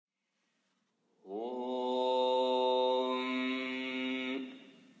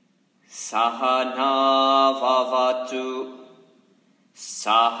Sahana vavatu,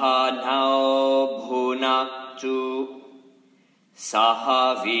 sahanao bhunaktu,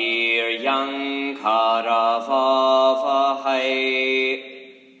 sahaviryam karavavahai,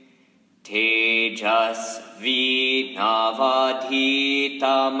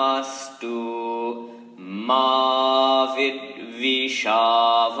 tejasvinavadhitamastu, ma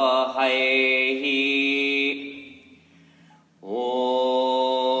vidvishavahai.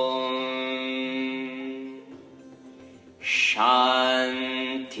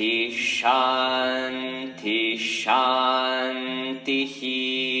 Shanti, Shanti, Shanti.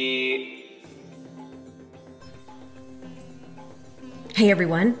 Hey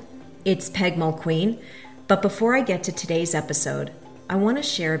everyone, it's Peg Mulqueen, but before I get to today's episode, I want to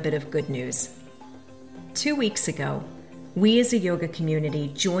share a bit of good news. 2 weeks ago, we as a yoga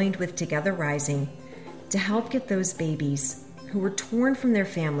community joined with Together Rising to help get those babies who were torn from their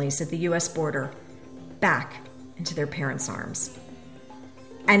families at the U.S. border back into their parents' arms.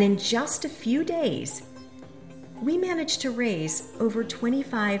 And in just a few days, we managed to raise over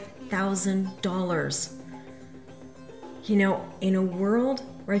 $25,000. You know, in a world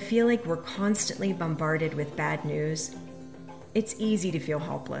where I feel like we're constantly bombarded with bad news, it's easy to feel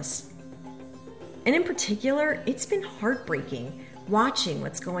helpless. And in particular, it's been heartbreaking watching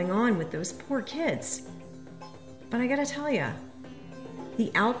what's going on with those poor kids. But I gotta tell you,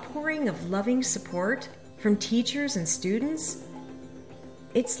 the outpouring of loving support from teachers and students,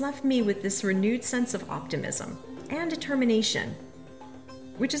 it's left me with this renewed sense of optimism and determination,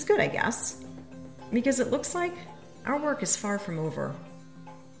 which is good, I guess, because it looks like our work is far from over.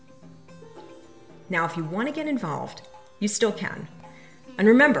 Now, if you want to get involved, you still can. And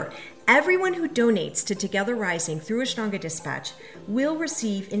remember, everyone who donates to Together Rising through Ashtanga Dispatch will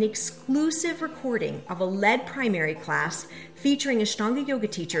receive an exclusive recording of a lead primary class featuring Ashtanga yoga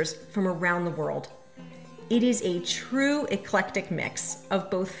teachers from around the world. It is a true eclectic mix of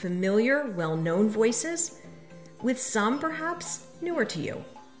both familiar, well-known voices, with some perhaps newer to you.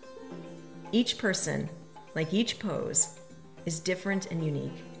 Each person, like each pose, is different and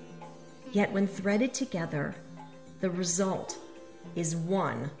unique. Yet when threaded together, the result is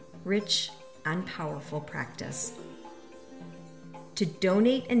one rich and powerful practice. To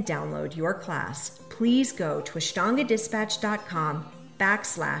donate and download your class, please go to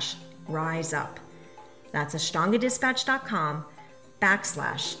ashtangadispatch.com/riseup. That's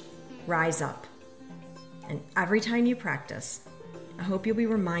ashtangadispatch.com/riseup. And every time you practice, I hope you'll be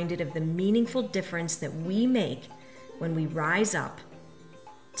reminded of the meaningful difference that we make when we rise up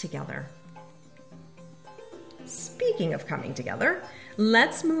together. Speaking of coming together,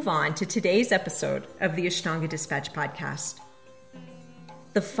 let's move on to today's episode of the Ashtanga Dispatch podcast.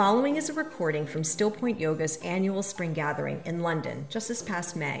 The following is a recording from Still Point Yoga's annual spring gathering in London just this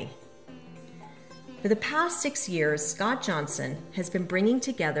past May. For the past 6 years, Scott Johnson has been bringing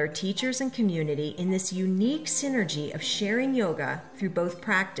together teachers and community in this unique synergy of sharing yoga through both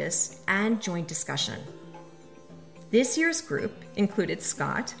practice and joint discussion. This year's group included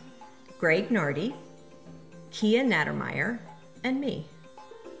Scott, Greg Nardi, Kia Nattermeyer, and me.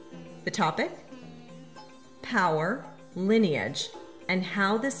 The topic? Power, lineage, and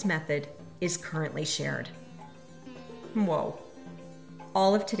how this method is currently shared. Whoa.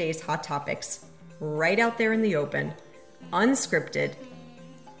 All of today's hot topics right out there in the open, unscripted,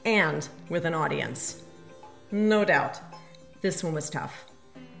 and with an audience. No doubt, this one was tough.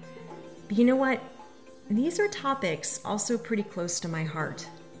 But you know what? These are topics also pretty close to my heart,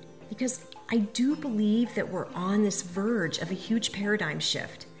 because I do believe that we're on this verge of a huge paradigm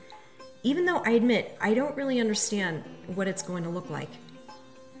shift, even though I admit I don't really understand what it's going to look like.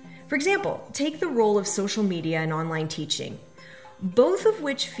 For example, take the role of social media and online teaching, both of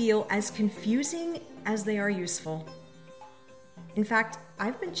which feel as confusing as they are useful. In fact,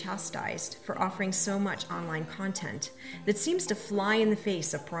 I've been chastised for offering so much online content that seems to fly in the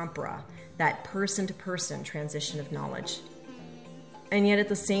face of parampara, that person-to-person transition of knowledge. And yet at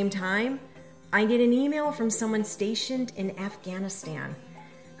the same time, I get an email from someone stationed in Afghanistan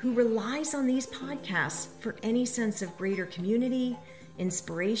who relies on these podcasts for any sense of greater community,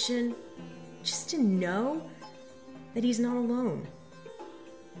 inspiration, just to know that he's not alone.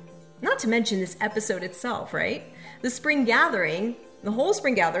 Not to mention this episode itself, right? The spring gathering, the whole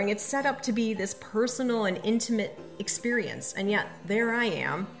spring gathering, it's set up to be this personal and intimate experience. And yet there I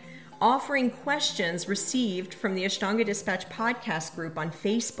am, offering questions received from the Ashtanga Dispatch podcast group on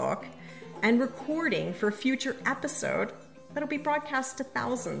Facebook and recording for a future episode that'll be broadcast to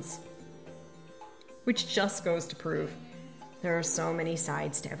thousands. Which just goes to prove there are so many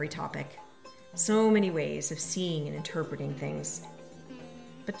sides to every topic, so many ways of seeing and interpreting things.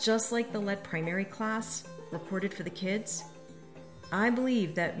 But just like the lead primary class recorded for the kids, I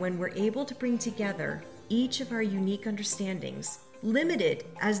believe that when we're able to bring together each of our unique understandings, limited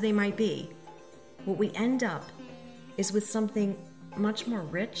as they might be, what we end up is with something much more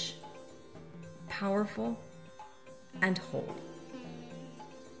rich, powerful, and whole.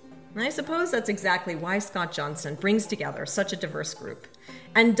 And I suppose that's exactly why Scott Johnson brings together such a diverse group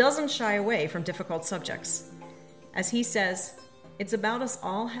and doesn't shy away from difficult subjects. As he says, it's about us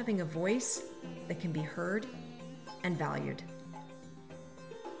all having a voice that can be heard and valued.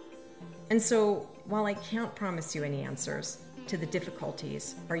 And so, while I can't promise you any answers to the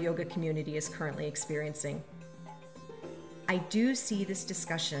difficulties our yoga community is currently experiencing, I do see this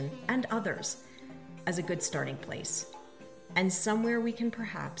discussion and others as a good starting place and somewhere we can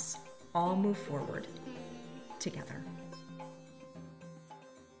perhaps all move forward together.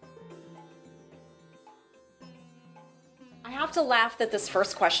 I have to laugh that this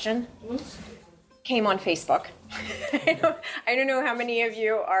first question came on Facebook. I don't know how many of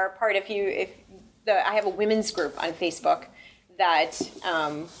you are part of I have a women's group on Facebook that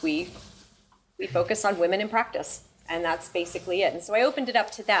we focus on women in practice, and that's basically it. And so I opened it up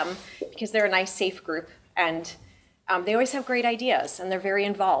to them because they're a nice, safe group, and they always have great ideas, and they're very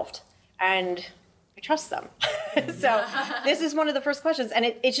involved, and I trust them. So this is one of the first questions, and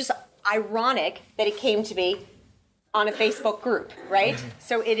it's just ironic that it came to me on a Facebook group, right?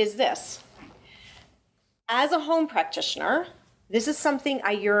 So it is this. As a home practitioner, this is something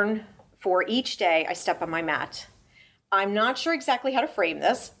I yearn for each day I step on my mat. I'm not sure exactly how to frame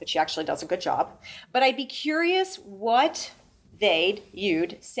this, but she actually does a good job. But I'd be curious what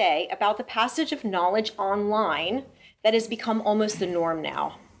you'd say about the passage of knowledge online that has become almost the norm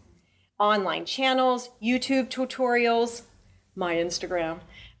now. Online channels, YouTube tutorials, my Instagram.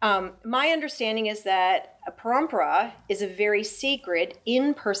 My understanding is that a parampara is a very sacred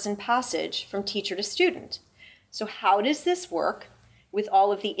in-person passage from teacher to student. So how does this work with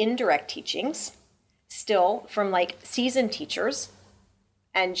all of the indirect teachings, still from like seasoned teachers?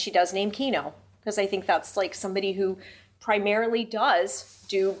 And she does name Kino, because I think that's like somebody who primarily does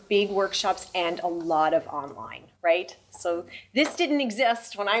do big workshops and a lot of online, right? So this didn't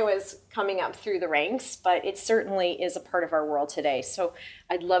exist when I was coming up through the ranks, but it certainly is a part of our world today. So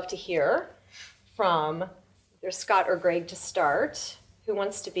I'd love to hear from either Scott or Greg to start. Who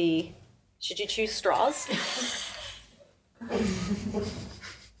wants to be, should you choose straws?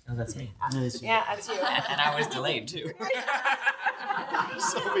 Oh, that's me. Yeah, that's you. And I was delayed too.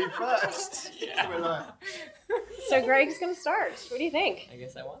 So me first. Yeah. So Greg's going to start. What do you think? I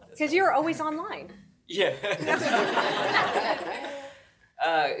guess I want this. Because you're always online. Yeah.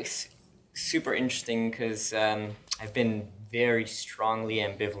 Super interesting because I've been very strongly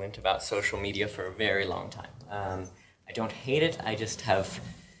ambivalent about social media for a very long time. I don't hate it. I just I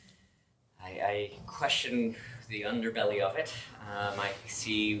question the underbelly of it. I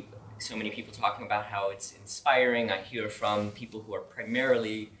see so many people talking about how it's inspiring. I hear from people who are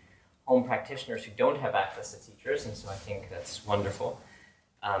primarily home practitioners who don't have access to teachers, and so I think that's wonderful.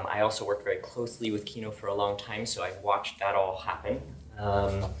 I also worked very closely with Kino for a long time, so I watched that all happen.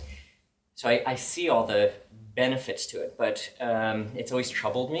 So I see all the benefits to it, but it's always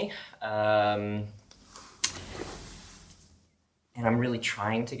troubled me. And I'm really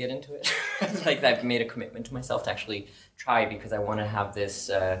trying to get into it. Like I've made a commitment to myself to actually try because I want to have this,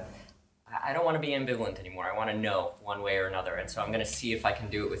 I don't want to be ambivalent anymore. I want to know one way or another. And so I'm going to see if I can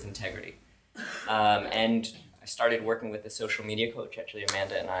do it with integrity. And I started working with a social media coach. Actually,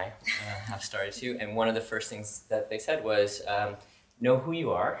 Amanda and I have started too. And one of the first things that they said was, know who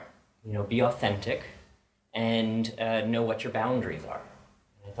you are, be authentic, and know what your boundaries are.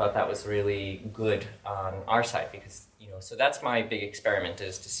 And I thought that was really good on our side because, so that's my big experiment,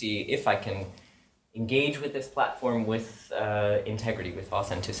 is to see if I can engage with this platform with integrity, with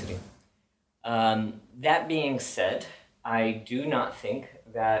authenticity. That being said, I do not think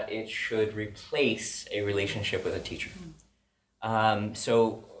that it should replace a relationship with a teacher.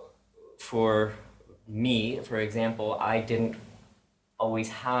 So for me, for example, I didn't always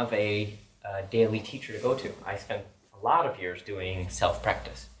have a daily teacher to go to. I spent a lot of years doing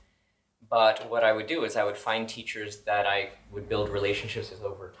self-practice. But what I would do is I would find teachers that I would build relationships with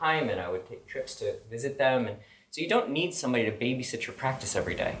over time, and I would take trips to visit them. And so you don't need somebody to babysit your practice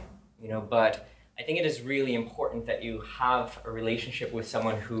every day, but I think it is really important that you have a relationship with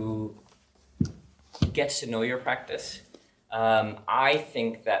someone who gets to know your practice. I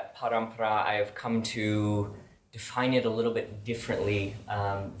think that parampara, I have come to define it a little bit differently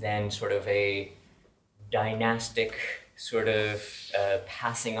than sort of a dynastic sort of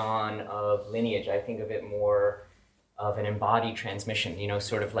passing on of lineage. I think of it more of an embodied transmission,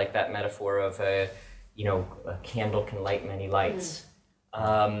 sort of like that metaphor of a candle can light many lights.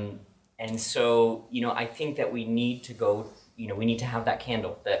 And so, I think that we need to go, we need to have that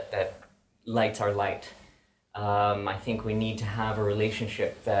candle that lights our light. I think we need to have a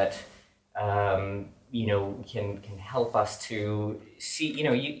relationship that, can help us to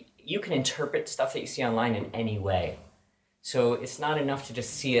see, you can interpret stuff that you see online in any way. So it's not enough to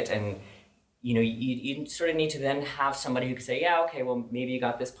just see it and, you sort of need to then have somebody who can say, yeah, okay, well, maybe you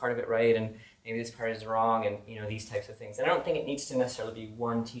got this part of it right and maybe this part is wrong and, these types of things. And I don't think it needs to necessarily be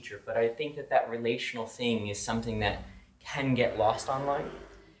one teacher, but I think that relational thing is something that can get lost online.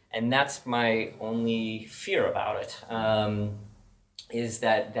 And that's my only fear about it, is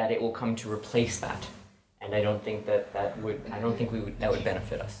that it will come to replace that. And I don't think that would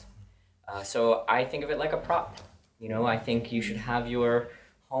benefit us. So I think of it like a prop. I think you should have your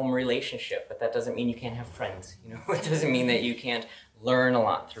home relationship, but that doesn't mean you can't have friends. It doesn't mean that you can't learn a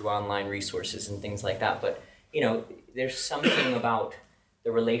lot through online resources and things like that. But, there's something about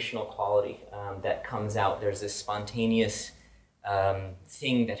the relational quality that comes out. There's this spontaneous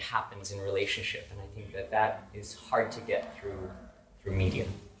thing that happens in relationship. And I think that is hard to get through media,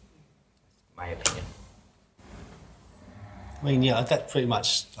 my opinion. I mean, yeah, that's pretty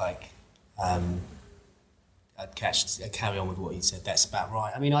much like, I'd carry on with what you said. That's about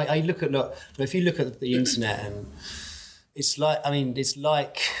right. I mean, if you look at the internet, and it's like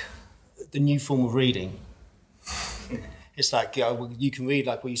the new form of reading. It's like, you can read,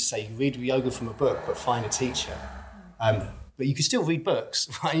 like we used to say, you can read yoga from a book, but find a teacher. But you can still read books,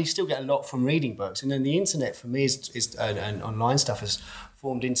 right? You still get a lot from reading books. And then the internet, for me, and online stuff has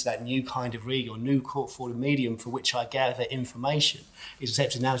formed into that new kind of reading, or new form of medium for which I gather information.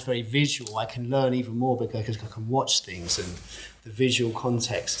 Except now it's very visual. I can learn even more because I can watch things, and the visual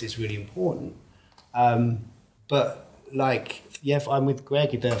context is really important. But I'm with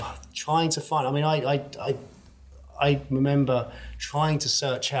Greg. They're trying to find. I mean, I remember trying to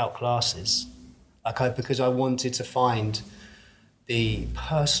search out classes, because I wanted to find the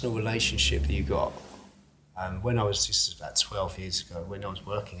personal relationship that you got. When I was just about 12 years ago, when I was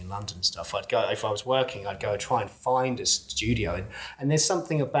working in London and stuff, I'd go try and find a studio. And there's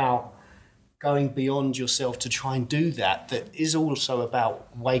something about going beyond yourself to try and do that is also about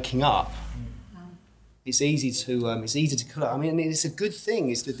waking up. It's easy to collect. I mean, it's a good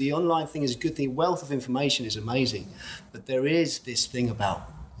thing. It's that the online thing is a good thing. Wealth of information is amazing. But there is this thing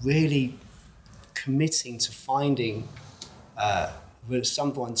about really committing to finding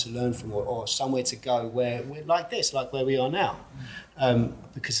someone to learn from, or somewhere to go where we're like this, like where we are now,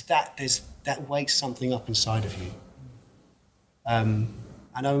 because that wakes something up inside of you.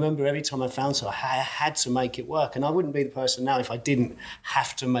 And I remember every time I found something, I had to make it work. And I wouldn't be the person now if I didn't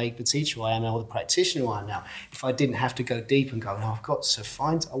have to make the teacher I am now, or the practitioner I am now, if I didn't have to go deep and go, no, I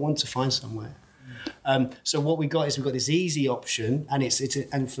want to find somewhere. So what we've got this easy option, and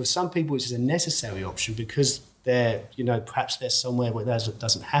and for some people it's a necessary option because perhaps there's somewhere where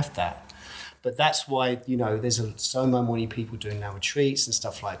doesn't have that. But that's why, there's so many people doing now retreats and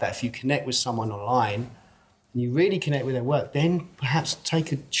stuff like that. If you connect with someone online and you really connect with their work, then perhaps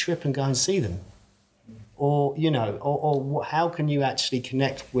take a trip and go and see them. Or, how can you actually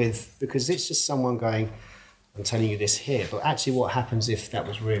connect with, because it's just someone going, I'm telling you this here, but actually what happens if that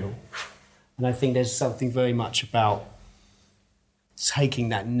was real? And I think there's something very much about taking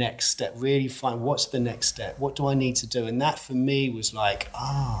that next step, really find what's the next step, what do I need to do? And that for me was like,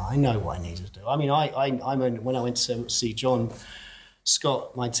 I know what I need to do. I mean, when I went to see John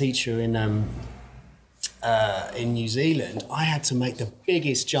Scott, my teacher in New Zealand, I had to make the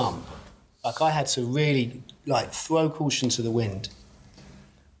biggest jump. Like I had to really throw caution to the wind.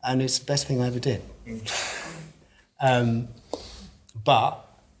 And it's the best thing I ever did.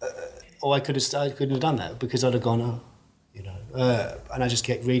 Or I couldn't have done that because I'd have gone, and I just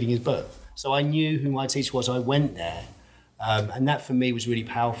kept reading his book. So I knew who my teacher was. I went there, and that for me was really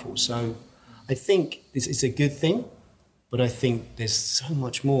powerful. So I think it's a good thing, but I think there's so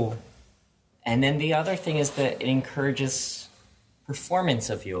much more. And then the other thing is that it encourages performance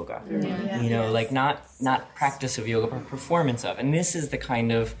of yoga. Yeah. Not practice of yoga, but performance of. And this is the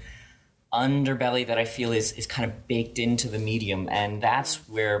kind of underbelly that I feel is kind of baked into the medium, and that's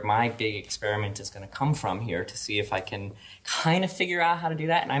where my big experiment is going to come from here, to see if I can kind of figure out how to do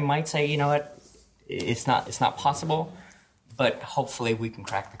that. And I might say, it's not possible, but hopefully we can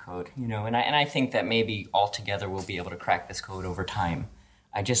crack the code, and I think that maybe altogether we'll be able to crack this code over time.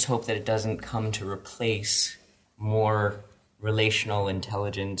 I just hope that it doesn't come to replace more relational,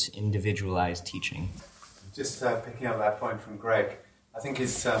 intelligent, individualized teaching. Just picking up that point from Greg, I think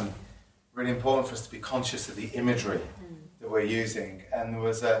really important for us to be conscious of the imagery that we're using. And there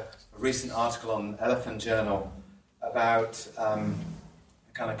was a recent article on Elephant Journal about the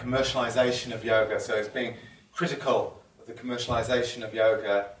kind of commercialization of yoga. So it's being critical of the commercialization of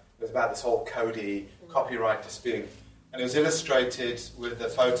yoga. It was about this whole Cody copyright dispute. And it was illustrated with a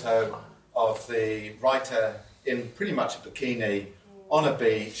photo of the writer in pretty much a bikini on a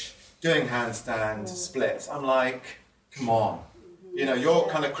beach doing handstand splits. I'm like, come on. You know, you're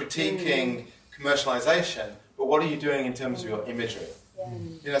kind of critiquing commercialization, but what are you doing in terms of your imagery?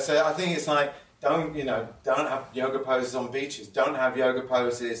 You know, so I think it's like, don't have yoga poses on beaches. Don't have yoga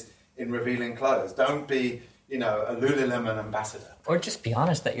poses in revealing clothes. Don't be, a Lululemon ambassador. Or just be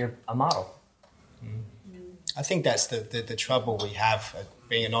honest that you're a model. I think that's the trouble we have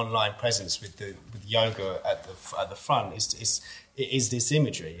being an online presence with yoga at the front is this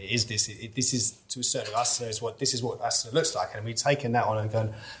imagery. This is to a certain asana this is what asana looks like, and we've taken that on and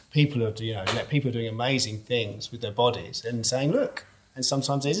gone. People are doing amazing things with their bodies and saying, look. And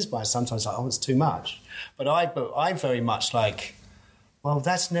sometimes it is biased. Sometimes like, it's too much. But I very much like. Well,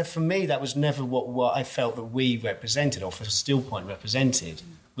 that's never for me. That was never what I felt that we represented, or for Still Point represented.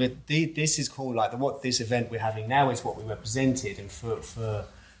 This is called what this event we're having now is what we represented. And for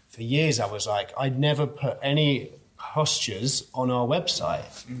years, I was like, I'd never put any postures on our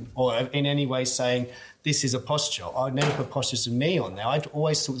website or in any way saying this is a posture. I'd never put postures of me on there. I'd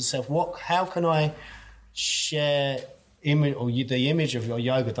always thought to myself, how can I share the image of your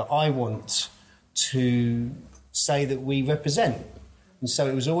yoga that I want to say that we represent? And so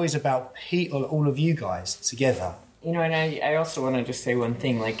it was always about all of you guys together. And I also want to just say one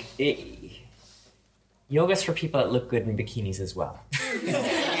thing, yoga's for people that look good in bikinis as well. You know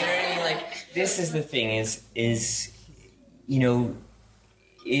what I mean? This is the thing is it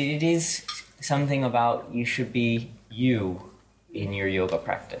is something about you should be you in your yoga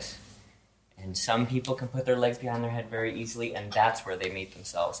practice. And some people can put their legs behind their head very easily, and that's where they meet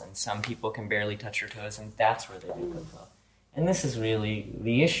themselves. And some people can barely touch their toes, and that's where they meet themselves. And this is really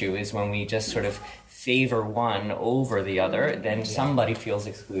the issue, is when we just sort of favor one over the other, then somebody feels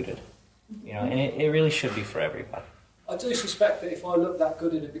excluded. And it really should be for everybody. I do suspect that if I looked that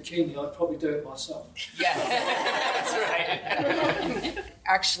good in a bikini, I'd probably do it myself. Yeah, that's right.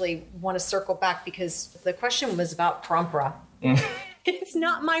 Actually want to circle back because the question was about parampara. It's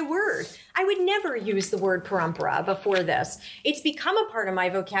not my word. I would never use the word parampara before this. It's become a part of my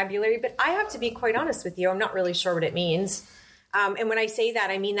vocabulary, but I have to be quite honest with you. I'm not really sure what it means. And when I say that,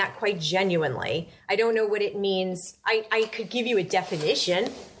 I mean that quite genuinely. I don't know what it means. I could give you a definition,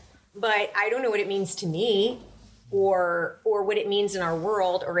 but I don't know what it means to me or what it means in our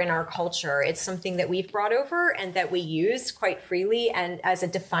world or in our culture. It's something that we've brought over and that we use quite freely and as a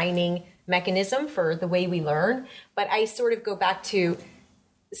defining mechanism for the way we learn. But I sort of go back to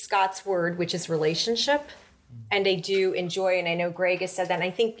Scott's word, which is relationship. And I do enjoy, and I know Greg has said that, and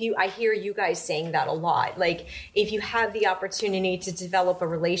I think I hear you guys saying that a lot. If you have the opportunity to develop a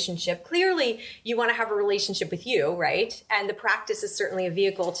relationship, clearly you want to have a relationship with you, right? And the practice is certainly a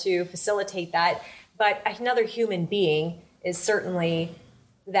vehicle to facilitate that. But another human being is certainly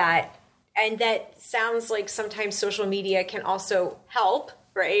that. And that sounds like sometimes social media can also help,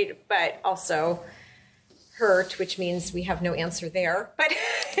 right? But also hurt, which means we have no answer there.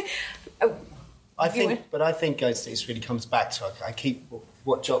 But I think guys, this really comes back to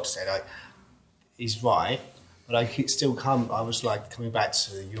what Jock said. He's right, but I was coming back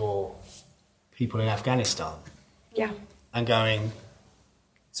to your people in Afghanistan. Yeah. And going,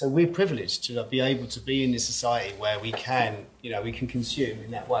 so we're privileged to be able to be in this society where we can consume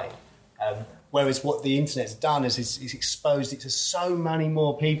in that way. Whereas what the internet's done is it's exposed it to so many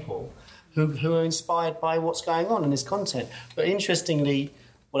more people who are inspired by what's going on in this content. But interestingly,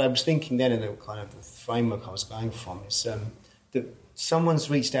 what I was thinking then, and the kind of the framework I was going from, is that someone's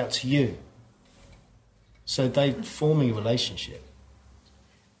reached out to you. So they're forming a relationship.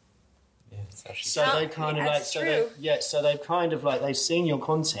 Yeah, it's actually so they kind of so they've kind of they've seen your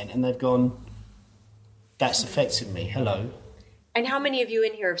content and they've gone, that's affected me. Hello. And how many of you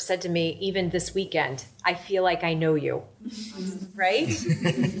in here have said to me, even this weekend, I feel like I know you, right?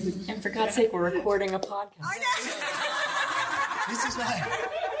 And for God's sake, we're recording a podcast. This is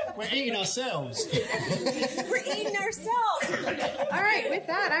we're eating ourselves. We're eating ourselves. All right, with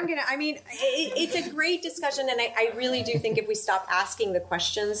that, it's a great discussion, and I really do think if we stop asking the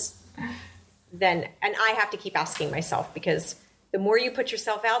questions, then, and I have to keep asking myself, because the more you put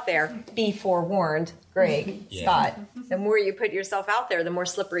yourself out there, be forewarned, Greg, Scott, the more you put yourself out there, the more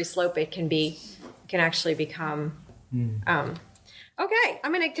slippery slope it can be, can actually become. Okay,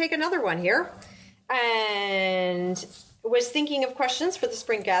 I'm going to take another one here. And was thinking of questions for the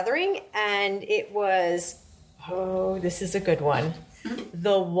spring gathering, and it was, oh, this is a good one.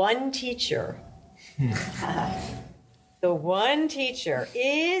 The one teacher. The one teacher.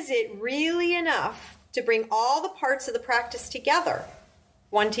 Is it really enough to bring all the parts of the practice together?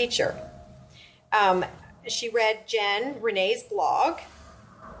 One teacher. She read Jen Renee's blog,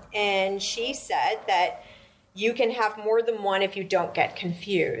 and she said that you can have more than one if you don't get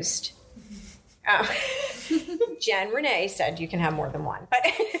confused. Jen Renee said you can have more than one. But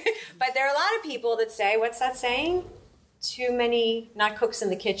there are a lot of people that say, what's that saying? Too many, not cooks in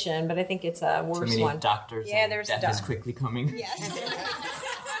the kitchen, but I think it's a worse one. Too many doctors. Yeah, and there's death is quickly coming. Yes.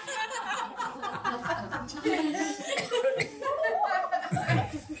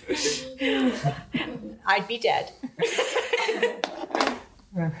 I'd be dead.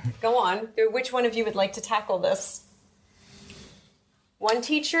 Go on. Which one of you would like to tackle this? One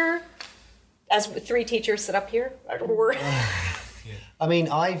teacher, as three teachers sit up here. I mean,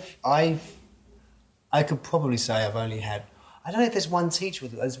 I could probably say I've only had. I don't know if there's one teacher.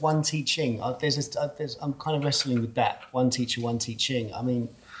 There's one teaching. I'm kind of wrestling with that. One teacher, one teaching. I mean,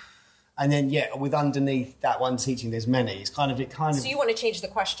 and then with underneath that one teaching, there's many. It's kind of. So you want to change the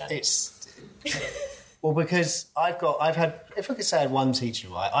question? Well, because I've had. If I could say I had one teacher,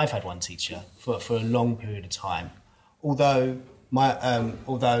 right? I've had one teacher for a long period of time. Although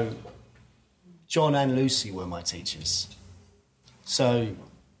John and Lucy were my teachers. So.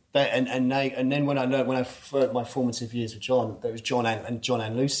 And then when I for my formative years with John, there was John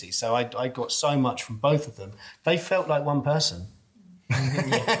and Lucy. So I got so much from both of them. They felt like one person,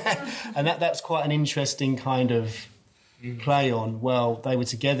 and that's quite an interesting kind of play on. Well, they were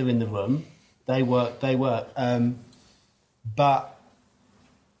together in the room, they worked, but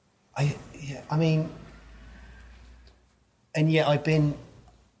I mean, and yet I've been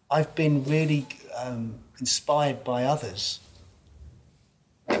really inspired by others.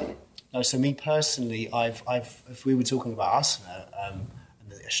 No, so me personally, if we were talking about asana and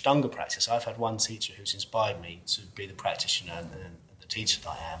the Ashtanga practice, I've had one teacher who's inspired me to be the practitioner and the teacher that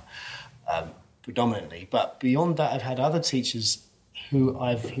I am, predominantly. But beyond that, I've had other teachers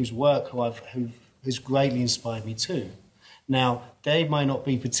whose work who's greatly inspired me too. Now, they might not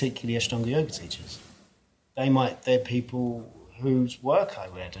be particularly Ashtanga yoga teachers. They're people whose work I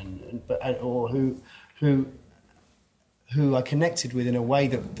read or who I connected with in a way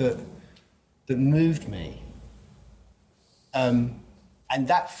that moved me, and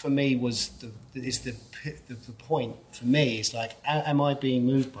that for me was the point for me. Is like, am I being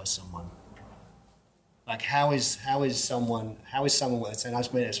moved by someone? Like, how is someone what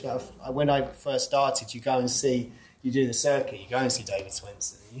they're saying? When I first started, you do the circuit, you go and see David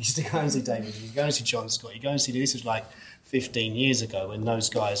Swenson, you used to go and see David, you go and see John Scott, you go and see. This was like 15 years ago when those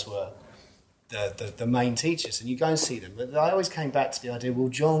guys were the main teachers, and you go and see them. But I always came back to the idea, well,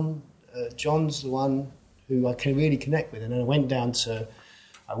 John's the one who I can really connect with. And then I went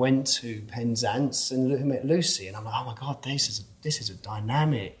to Penzance and met Lucy, and I'm like, oh my God, this is a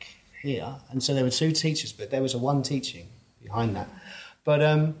dynamic here. And so there were two teachers, but there was a one teaching behind that. But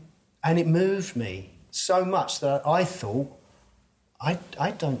and it moved me so much that I thought, I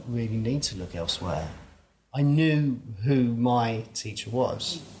don't really need to look elsewhere. I knew who my teacher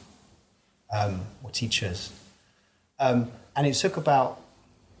was. Or teachers, and it took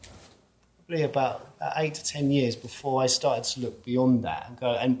probably about 8 to 10 years before I started to look beyond that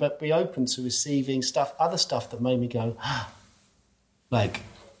and but be open to receiving other stuff that made me go, like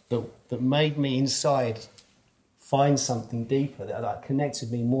that made me inside find something deeper that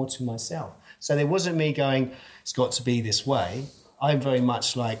connected me more to myself. So there wasn't me going, it's got to be this way. I'm very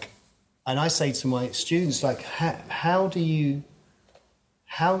much like, and I say to my students, like, how does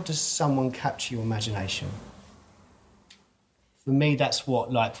someone capture your imagination? For me, that's what,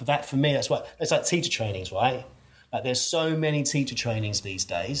 it's like teacher trainings, right? Like, there's so many teacher trainings these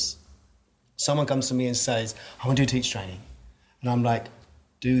days. Someone comes to me and says, I want to do teacher training. And I'm like,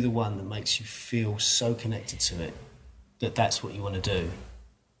 do the one that makes you feel so connected to it, that's what you want to do.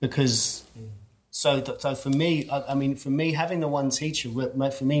 Because, so for me, for me, having the one teacher,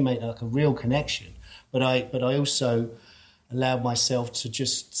 for me, made like a real connection. But I also allowed myself to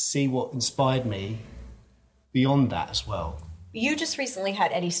just see what inspired me beyond that as well. You just recently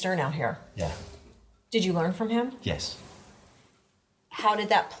had Eddie Stern out here. Yeah. Did you learn from him? Yes. How did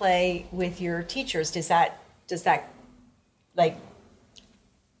that play with your teachers? Does that like,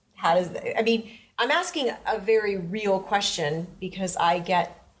 I'm asking a very real question because I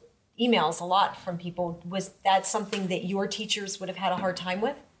get emails a lot from people. Was that something that your teachers would have had a hard time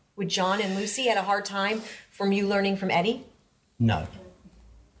with? Would John and Lucy had a hard time from you learning from Eddie? No.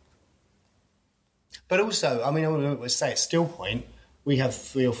 But also, I mean, I want to say at Still Point, we have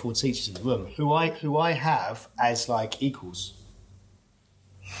 3 or 4 teachers in the room who I have as like equals.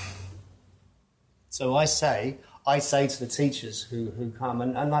 So I say to the teachers who come,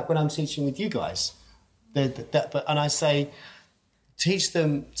 and like when I'm teaching with you guys, and I say,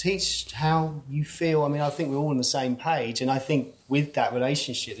 teach how you feel. I mean, I think we're all on the same page, and I think with that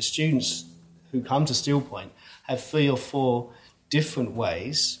relationship, the students who come to Still Point have 3 or 4 different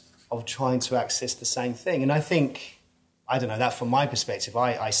ways of trying to access the same thing. And I think, I don't know, that from my perspective,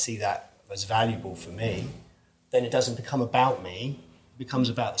 I see that as valuable for me. Then it doesn't become about me, it becomes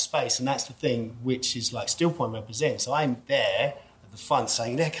about the space. And that's the thing which is like Still Point represents. So I'm there at the front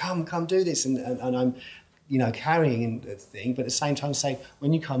saying, yeah, come do this. And I'm, you know, carrying the thing, but at the same time saying,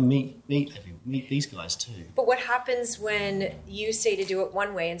 when you come meet these guys too. But what happens when you say to do it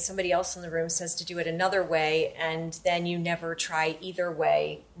one way and somebody else in the room says to do it another way, and then you never try either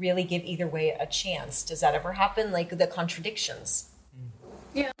way, really give either way a chance? Does that ever happen? Like the contradictions?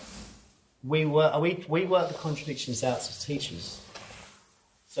 Yeah. We work the contradictions out as teachers.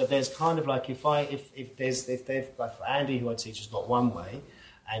 So there's kind of like if they've like for Andy, who I teach, has got one way,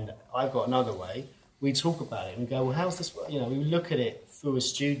 and I've got another way. We talk about it and go, well, how's this? You know, we look at it through a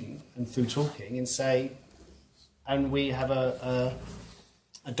student and through talking and say, and we have a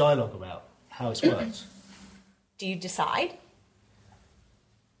dialogue about how it's worked. Do you decide?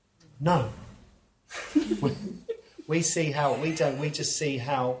 No. we see how we don't. We just see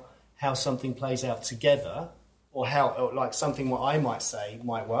how something plays out together, or like something what I might say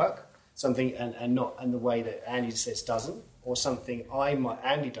might work, something and the way that Andy says doesn't. Or something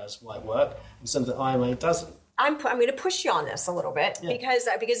Andy does might work, and something I may doesn't. I'm going to push you on this a little bit because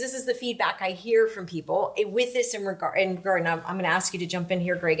this is the feedback I hear from people with this in regard. And I'm going to ask you to jump in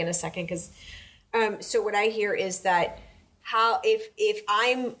here, Greg, in a second, because so what I hear is that if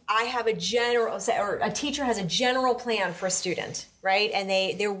I have a general, or a teacher has a general plan for a student, right, and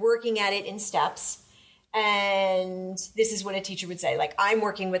they're working at it in steps. And this is what a teacher would say, like, I'm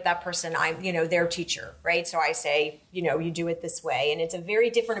working with that person, I'm, their teacher, right? So I say, you do it this way. And it's a very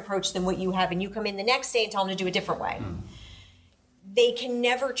different approach than what you have. And you come in the next day and tell them to do a different way. They can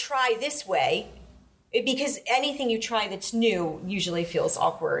never try this way because anything you try that's new usually feels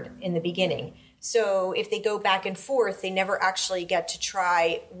awkward in the beginning. So if they go back and forth, they never actually get to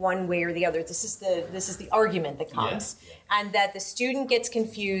try one way or the other. This is the argument that comes, and that the student gets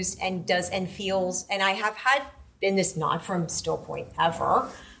confused and feels. And I have had, and this not from Still Point ever,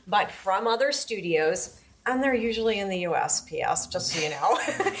 but from other studios, and they're usually in the U.S. PS, just so you know,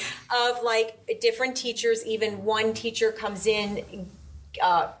 of like different teachers. Even one teacher comes in,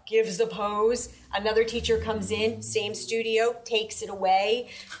 gives a pose. Another teacher comes in, same studio, takes it away.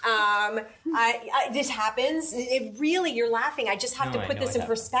 This happens. It really, you're laughing. I just have to put this in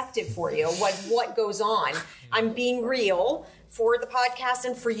perspective for you. What goes on? I'm being real for the podcast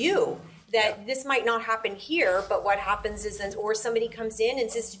and for you. That this might not happen here, but what happens is, or somebody comes in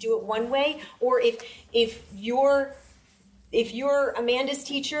and says to do it one way, or if you're Amanda's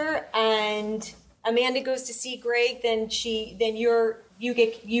teacher and Amanda goes to see Greg, then you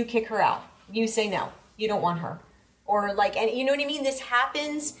kick her out. You say no, you don't want her, or like, and you know what I mean. This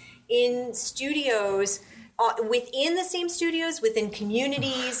happens in studios, within the same studios, within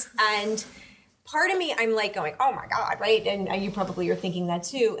communities, and part of me, I'm like going, oh my God, right? And you probably are thinking that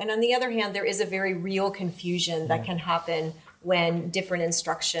too. And on the other hand, there is a very real confusion that can happen when different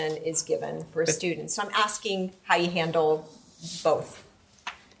instruction is given for a student. So I'm asking how you handle both.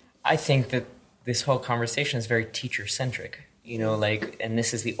 I think that this whole conversation is very teacher-centric, and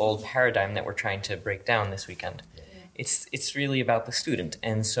this is the old paradigm that we're trying to break down this weekend. It's really about the student.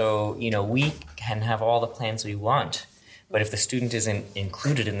 And so, we can have all the plans we want, but if the student isn't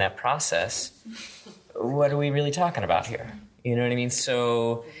included in that process, what are we really talking about here? You know what I mean?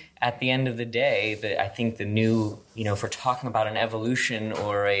 So at the end of the day, I think the new, if we're talking about an evolution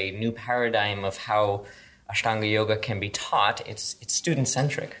or a new paradigm of how Ashtanga yoga can be taught, it's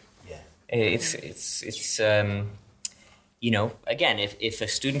student-centric. Yeah. It's again, if a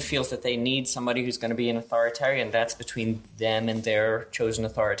student feels that they need somebody who's going to be an authoritarian, that's between them and their chosen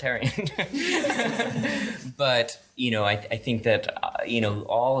authoritarian. But, I think that,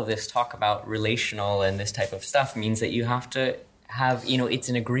 all of this talk about relational and this type of stuff means that you have to have, it's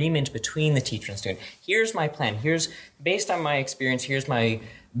an agreement between the teacher and student. Here's my plan. Based on my experience, here's my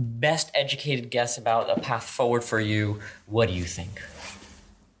best educated guess about a path forward for you. What do you think?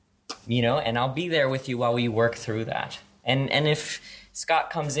 And I'll be there with you while we work through that. And if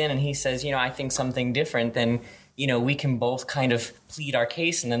Scott comes in and he says, I think something different, then, we can both kind of plead our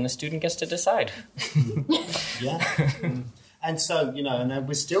case, and then the student gets to decide. Yeah. And so, you know, and then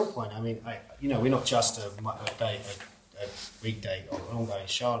with Still Point, I mean, we're not just a weekday or an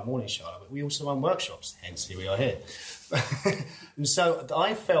ongoing morning Charlotte, but we also run workshops, hence here we are here. And so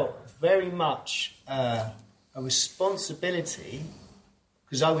I felt very much a responsibility,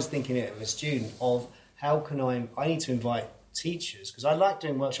 because I was thinking it as a student, of how can I need to invite teachers, because I like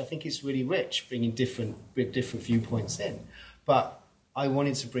doing workshops. I think it's really rich bringing different viewpoints in, but I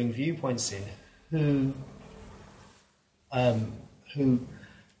wanted to bring viewpoints in who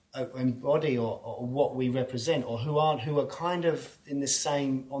embody or what we represent, or who are kind of on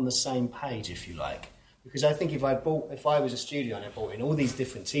the same page, if you like. Because I think if I was a studio and I brought in all these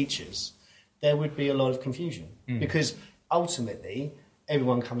different teachers, there would be a lot of confusion. Because ultimately,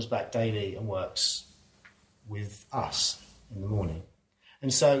 everyone comes back daily and works with us in the morning.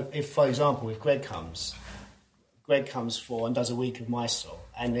 And so if, for example, if Greg comes and does a week of Mysore,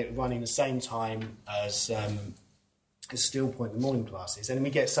 and they're running the same time as Still Point, the morning classes, and we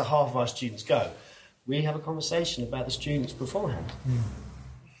get so half of our students go, we have a conversation about the students beforehand.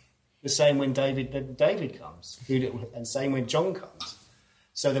 The same when David comes, and same when John comes,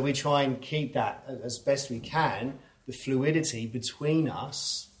 so that we try and keep that as best we can, the fluidity between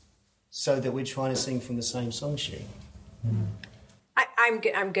us, so that we're trying to sing from the same song sheet. I'm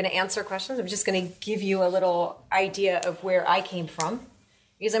going to answer questions. I'm just going to give you a little idea of where I came from,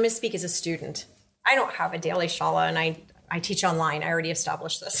 because I'm going to speak as a student. I don't have a daily shala, and I teach online. I already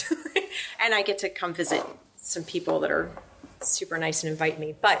established this. And I get to come visit some people that are super nice and invite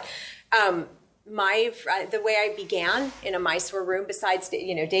me. But the way I began in a Mysore room, besides,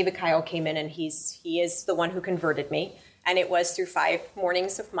 David Kyle came in, and he is the one who converted me. And it was through 5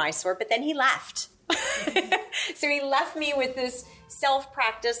 mornings of Mysore, but then he left. So he left me with this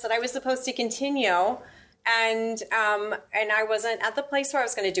self-practice that I was supposed to continue. And I wasn't at the place where I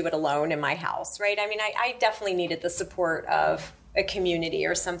was going to do it alone in my house, right? I mean, I definitely needed the support of a community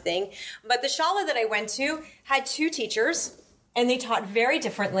or something. But the shala that I went to had 2 teachers, and they taught very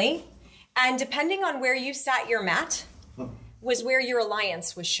differently. And depending on where you sat your mat was where your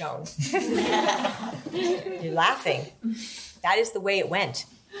alliance was shown. You're laughing. That is the way it went.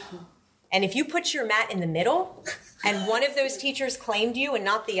 And if you put your mat in the middle and one of those teachers claimed you and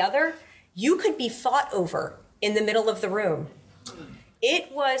not the other, you could be fought over in the middle of the room.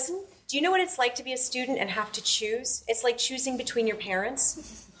 Do you know what it's like to be a student and have to choose? It's like choosing between your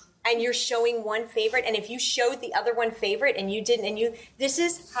parents, and you're showing one favorite, and if you showed the other one favorite and you didn't, this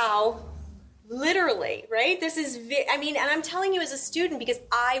is how, literally, right? And I'm telling you as a student, because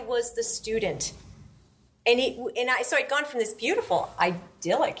I was the student. So I'd gone from this beautiful,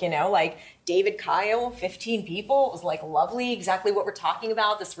 idyllic, like David Kyle, 15 people. It was like lovely, exactly what we're talking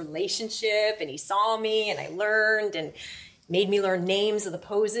about, this relationship. And he saw me, and I learned, and made me learn names of the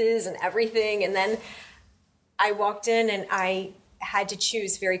poses and everything. And then I walked in, and I had to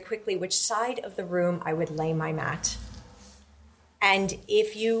choose very quickly which side of the room I would lay my mat. And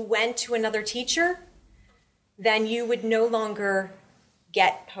if you went to another teacher, then you would no longer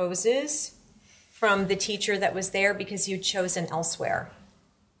get poses from the teacher that was there because you'd chosen elsewhere.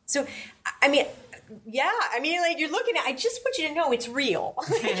 So, you're looking at, I just want you to know it's real.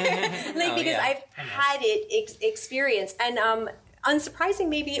 Because I've had it experienced. And unsurprising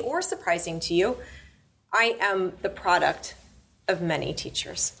maybe, or surprising to you, I am the product of many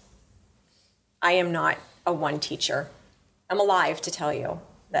teachers. I am not a one teacher. I'm alive to tell you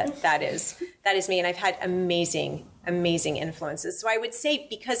that is me. And I've had amazing influences. So I would say,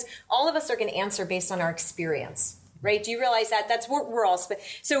 because all of us are going to answer based on our experience, right? Do you realize that? That's what we're all,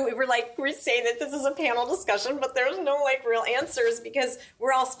 so we're saying that this is a panel discussion, but there's no real answers, because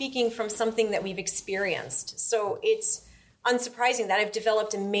we're all speaking from something that we've experienced. So it's unsurprising that I've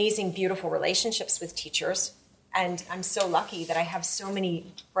developed amazing, beautiful relationships with teachers. And I'm so lucky that I have so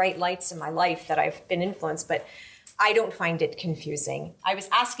many bright lights in my life that I've been influenced, but I don't find it confusing. I was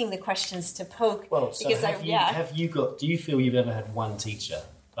asking the questions to Poke. Well, so because do you feel you've ever had one teacher,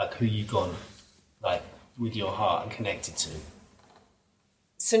 who you've gone, with your heart and connected to?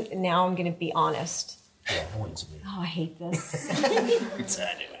 So now I'm going to be honest. Yeah, I want you to be. Oh, I hate this.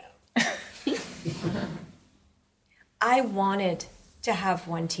 Turn it around. I wanted to have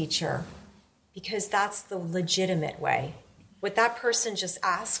one teacher because that's the legitimate way. What that person just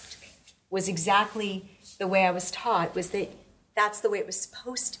asked was exactly the way I was taught, was that that's the way it was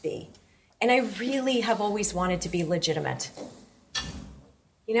supposed to be. And I really have always wanted to be legitimate.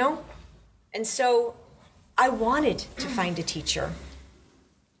 And so I wanted to find a teacher.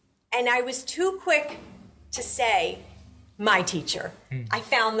 And I was too quick to say, my teacher. I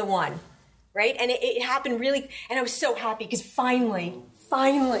found the one, right? And it happened really, and I was so happy because finally,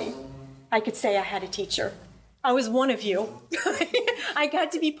 I could say I had a teacher. I was one of you. I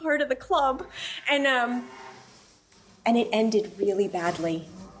got to be part of the club. And it ended really badly.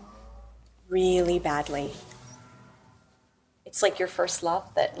 Really badly. It's like your first love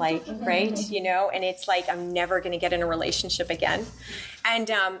that, like, right, you know, and it's like I'm never going to get in a relationship again.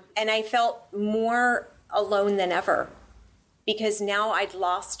 And I felt more alone than ever because now I'd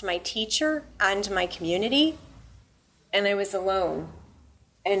lost my teacher and my community and I was alone.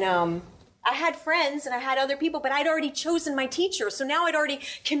 And I had friends and I had other people, but I'd already chosen my teacher. So now I'd already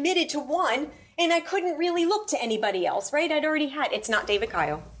committed to one and I couldn't really look to anybody else, right? I'd already had, it's not David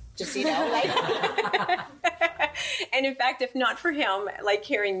Kyle. Just, you know, like, and in fact, if not for him, like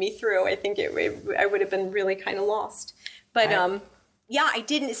carrying me through, I think I would have been really kind of lost. But yeah, I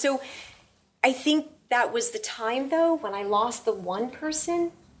didn't. So I think that was the time, though, when I lost the one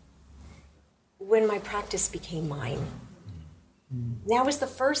person, when my practice became mine. That was the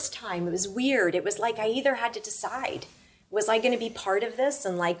first time. It was weird. It was like I either had to decide, was I going to be part of this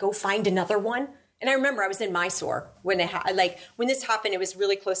and like go find another one? And I remember I was in Mysore when when this happened. It was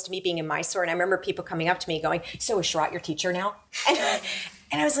really close to me being in Mysore, and I remember people coming up to me going, "So is Sharath your teacher now?"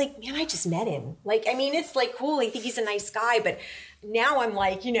 And I was like, "Man, I just met him. Like, I mean, it's like cool. I think he's a nice guy, but now I'm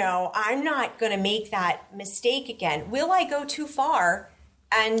like, you know, I'm not going to make that mistake again. Will I go too far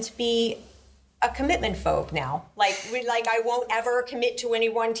and be a commitment phobe now? Like I won't ever commit to any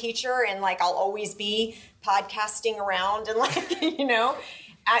one teacher, and like I'll always be podcasting around and like, you know."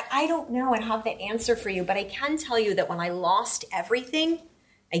 I don't know. I don't have the answer for you, but I can tell you that when I lost everything,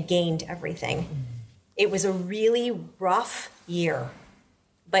 I gained everything. It was a really rough year,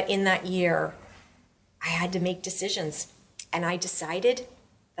 but in that year, I had to make decisions, and I decided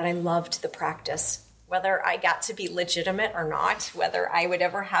that I loved the practice, whether I got to be legitimate or not, whether I would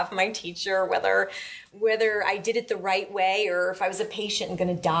ever have my teacher, whether I did it the right way, or if I was a patient and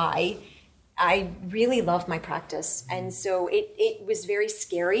going to die. I really love my practice. And so it was very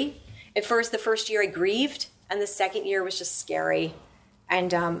scary. At first, the first year I grieved, and the second year was just scary.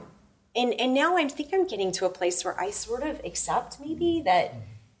 And now I think I'm getting to a place where I sort of accept maybe that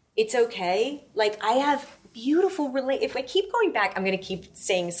it's okay. Like I have beautiful, if I keep going back, I'm going to keep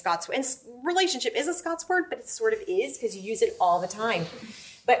saying Scots, and relationship is a Scots word, but it sort of is because you use it all the time.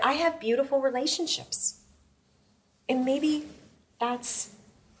 But I have beautiful relationships. And maybe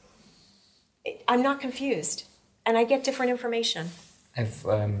I'm not confused, and I get different information.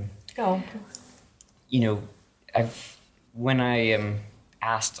 When I am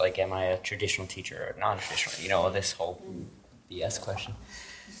asked, like, am I a traditional teacher or non-traditional, you know, this whole BS question.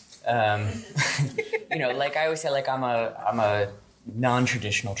 You know, like I always say, like I'm a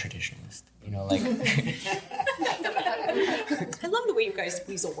non-traditional traditionalist. You know, like. I love the way you guys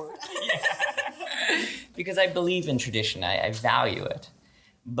weasel words. Yeah. Because I believe in tradition, I value it.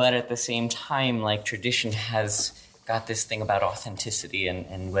 But at the same time, like tradition has got this thing about authenticity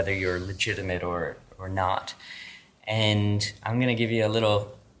and whether you're legitimate or not. And I'm going to give you a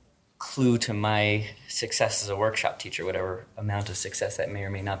little clue to my success as a workshop teacher, whatever amount of success that may or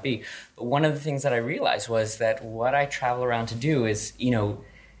may not be. But one of the things that I realized was that what I travel around to do is, you know,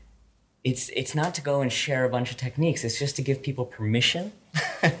 it's not to go and share a bunch of techniques. It's just to give people permission.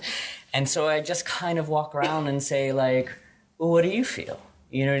 And so I just kind of walk around and say, like, well, what do you feel?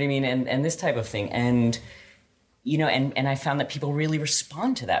 You know what I mean? And this type of thing. And, you know, and I found that people really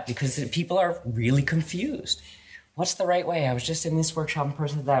respond to that because people are really confused. What's the right way? I was just in this workshop and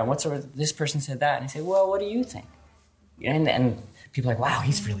person said that. And this person said that. And I say, well, what do you think? And people are like, wow,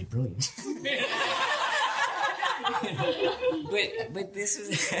 he's really brilliant. but this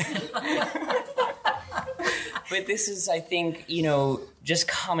is, I think, you know, just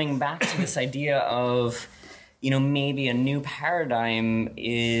coming back to this idea of, you know, maybe a new paradigm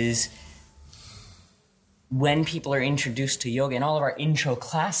is when people are introduced to yoga in all of our intro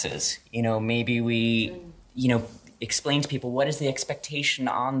classes, you know, maybe we, you know, explain to people what is the expectation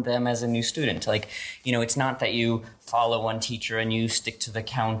on them as a new student. Like, you know, it's not that you follow one teacher and you stick to the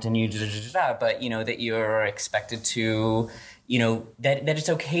count and you da-da-da-da, but, you know, that you're expected to, you know, that it's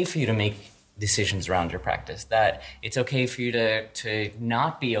okay for you to make decisions around your practice, that it's okay for you to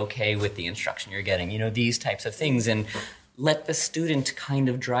not be okay with the instruction you're getting, you know, these types of things, and let the student kind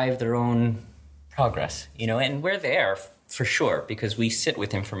of drive their own progress, you know, and we're there for sure because we sit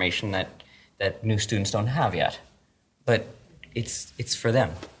with information that new students don't have yet, but it's for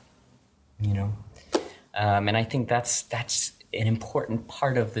them, you know, and I think that's an important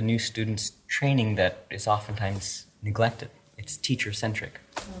part of the new students' training that is oftentimes neglected. It's teacher-centric.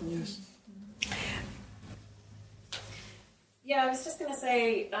 Yes. Yeah, I was just going to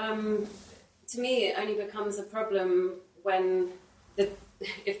say, to me, it only becomes a problem when the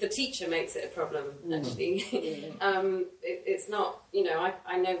if the teacher makes it a problem, actually. It's not,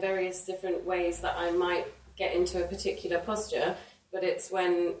 I know various different ways that I might get into a particular posture, but it's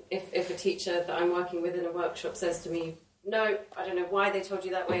when, if a teacher that I'm working with in a workshop says to me, no, I don't know why they told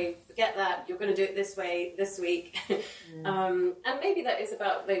you that way, forget that, you're going to do it this way this week. And maybe that is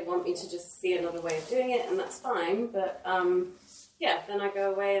about they want me to just see another way of doing it, and that's fine, but then I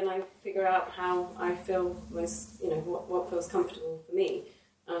go away and I figure out how I feel most, what feels comfortable for me.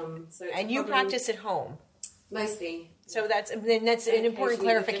 And you practice at home? Mostly. So that's an important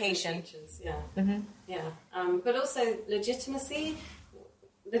clarification. Teachers, but also legitimacy.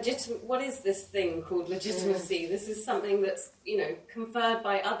 What is this thing called legitimacy? This is something that's, conferred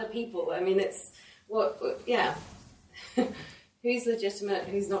by other people. I mean, it's who's legitimate,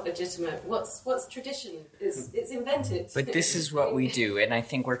 who's not legitimate, what's tradition? It's invented. But this is what we do, and I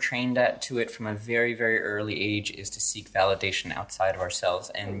think we're trained to it from a very, very early age, is to seek validation outside of ourselves,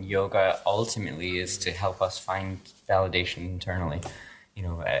 and yoga ultimately is to help us find validation internally,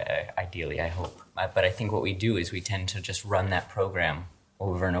 ideally, I hope. But I think what we do is we tend to just run that program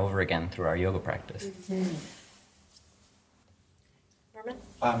over and over again through our yoga practice. Norman?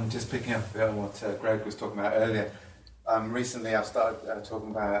 Just picking up on what Greg was talking about earlier. Recently I've started talking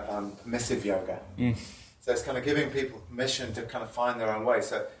about permissive yoga. So it's kind of giving people permission to kind of find their own way.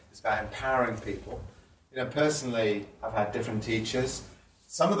 So it's about empowering people. Personally, I've had different teachers.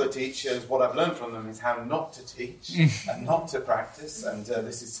 Some of the teachers, what I've learned from them is how not to teach and not to practice. And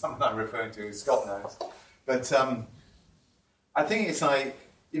this is something I'm referring to, as Scott knows. But I think it's like,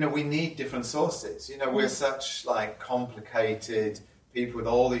 we need different sources. We're such complicated people with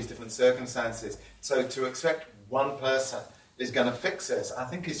all these different circumstances. So to expect one person is going to fix this, I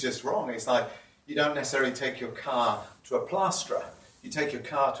think is just wrong. It's like you don't necessarily take your car to a plasterer. You take your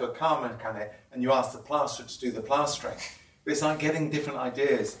car to a car mechanic and you ask the plasterer to do the plastering. But it's like getting different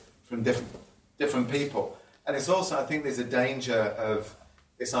ideas from different people. And it's also, I think there's a danger of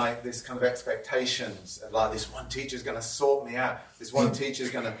it's like this kind of expectations of like this one teacher's going to sort me out. This one teacher's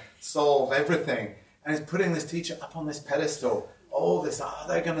going to solve everything. And it's putting this teacher up on this pedestal. All this,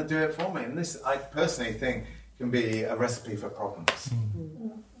 they're going to do it for me. And this, I personally think, can be a recipe for problems.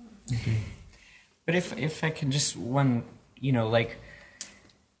 But if I can just one, like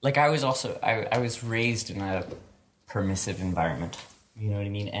I was raised in a permissive environment. You know what I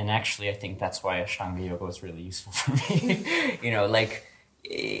mean? And actually, I think that's why Ashtanga yoga was really useful for me.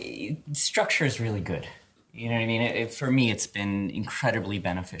 Structure is really good. You know what I mean? For me, it's been incredibly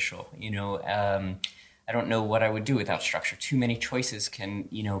beneficial. I don't know what I would do without structure. Too many choices can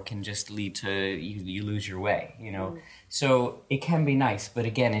just lead to you lose your way. So it can be nice, but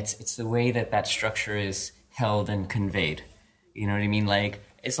again, it's the way that structure is held and conveyed. You know what I mean?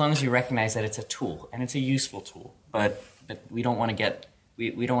 As long as you recognize that it's a tool and it's a useful tool, but we don't want to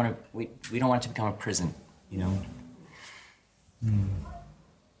we don't want it to become a prison.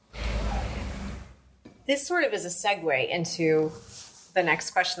 This sort of is a segue into the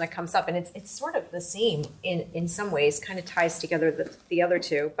next question that comes up, and it's sort of the same in some ways, kind of ties together the other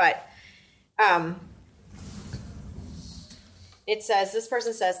two, but this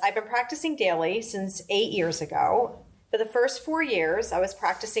person says, I've been practicing daily since 8 years ago. For the first 4 years, I was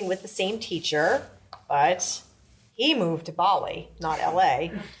practicing with the same teacher, but he moved to Bali, not LA.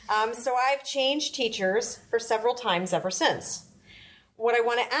 So I've changed teachers for several times ever since. What I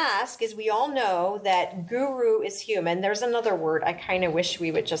want to ask is, we all know that guru is human. There's another word I kind of wish we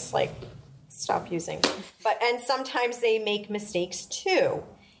would just stop using. And sometimes they make mistakes too.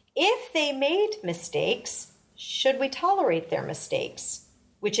 If they made mistakes, should we tolerate their mistakes?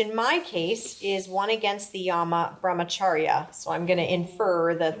 Which in my case is one against the Yama Brahmacharya. So I'm going to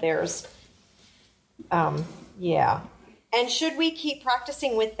infer that there's, And should we keep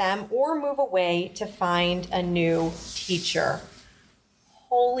practicing with them or move away to find a new teacher?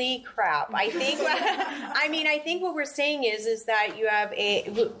 Holy crap. I think what we're saying is that you have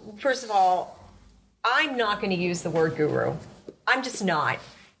first of all, I'm not going to use the word guru. I'm just not.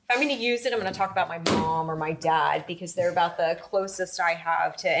 If I'm going to use it, I'm going to talk about my mom or my dad because they're about the closest I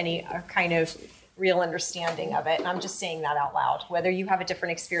have to any kind of real understanding of it. And I'm just saying that out loud. Whether you have a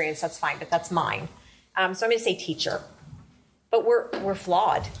different experience, that's fine, but that's mine. So I'm going to say teacher. But we're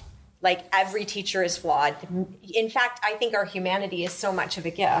flawed. Every teacher is flawed. In fact, I think our humanity is so much of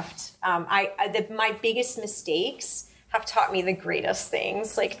a gift. My biggest mistakes have taught me the greatest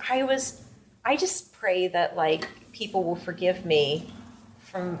things. I just pray that people will forgive me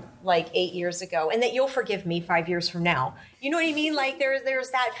from 8 years ago, and that you'll forgive me 5 years from now. You know what I mean? There's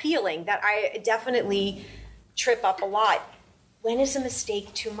that feeling that I definitely trip up a lot. When is a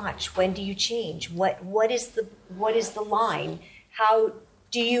mistake too much? When do you change? What is the line?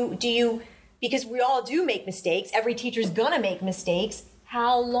 Do you, because we all do make mistakes, every teacher's gonna make mistakes,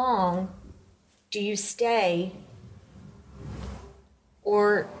 how long do you stay,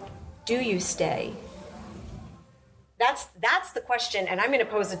 or do you stay? That's the question, and I'm going to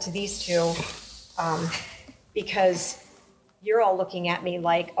pose it to these two, because you're all looking at me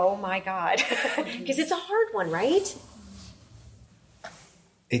like, oh my God, because it's a hard one, right?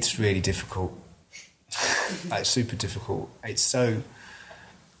 It's really difficult. Like, super difficult. It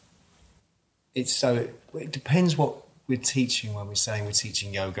depends what we're teaching when we're saying we're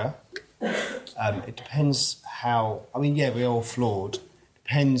teaching yoga. It depends how, we're all flawed.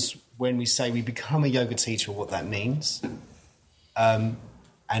 Depends when we say we become a yoga teacher, what that means, and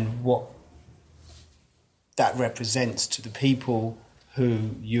what that represents to the people who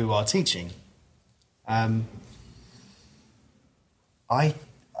you are teaching. I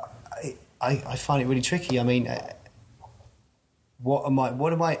find it really tricky. I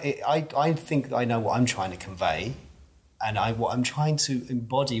think I know what I'm trying to convey, and what I'm trying to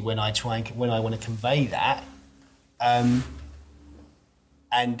embody when I want to convey that.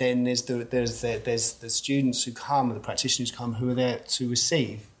 And then there's the students who come, the practitioners who come, who are there to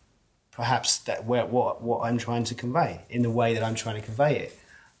receive, perhaps what I'm trying to convey in the way that I'm trying to convey it.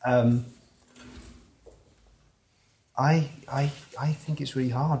 I think it's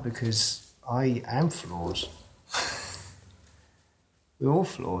really hard because I am flawed. We're all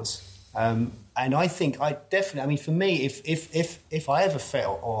flawed, and I think for me, if I ever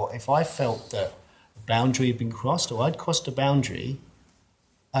felt, or if I felt that a boundary had been crossed, or I'd crossed a boundary.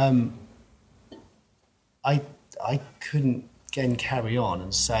 I couldn't again carry on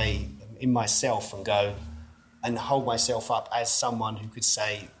and say in myself and go and hold myself up as someone who could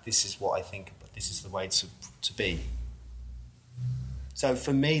say, this is what I think, but this is the way to be. So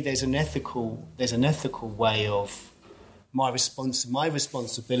for me, there's an ethical way of my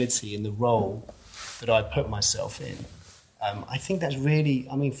responsibility in the role that I put myself in. I think that's really,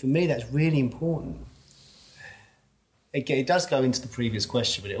 for me, that's really important. It does go into the previous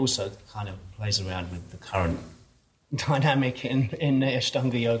question, but it also kind of plays around with the current dynamic in the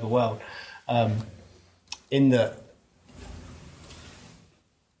Ashtanga yoga world. In that,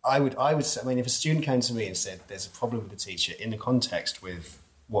 I would say, if a student came to me and said there's a problem with the teacher in the context with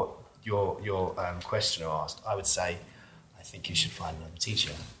what your questioner asked, I would say, I think you should find another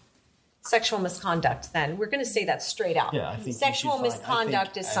teacher. Sexual misconduct, then. We're going to say that straight out. Yeah, I think sexual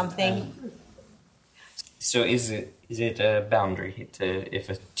misconduct is something... So is it a boundary if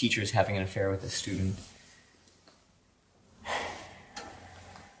a teacher is having an affair with a student?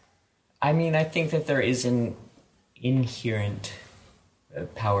 I think that there is an inherent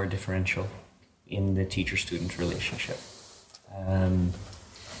power differential in the teacher-student relationship. And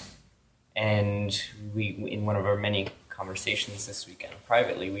we, in one of our many conversations this weekend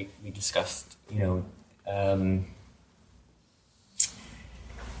privately, we discussed,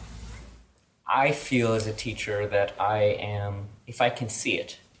 I feel as a teacher that I am, if I can see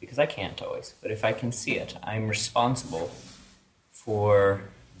it, because I can't always, but if I can see it, I'm responsible for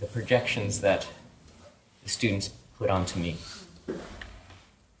the projections that the students put onto me.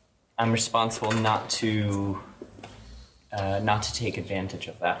 I'm responsible not to take advantage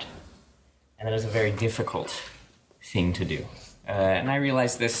of that. And that is a very difficult thing to do. And I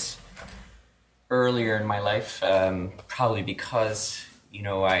realized this earlier in my life, probably because,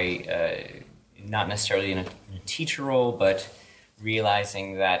 I... not necessarily in a teacher role, but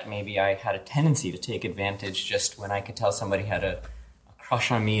realizing that maybe I had a tendency to take advantage just when I could tell somebody had a crush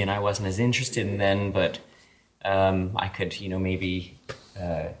on me and I wasn't as interested in them, but I could, maybe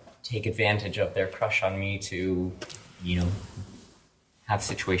take advantage of their crush on me to, have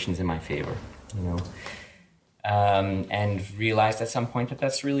situations in my favor, and realized at some point that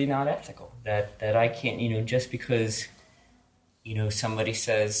that's really not ethical, that I can't, just because... somebody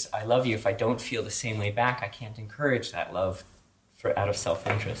says, I love you, if I don't feel the same way back, I can't encourage that love out of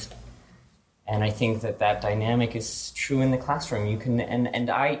self-interest. And I think that dynamic is true in the classroom. You can,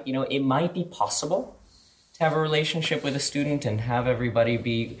 it might be possible to have a relationship with a student and have everybody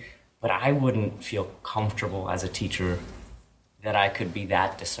be, but I wouldn't feel comfortable as a teacher that I could be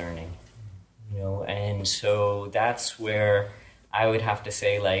that discerning, and so that's where I would have to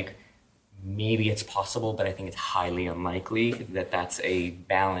say, maybe it's possible, but I think it's highly unlikely that that's a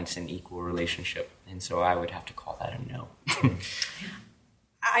balanced and equal relationship. And so I would have to call that a no.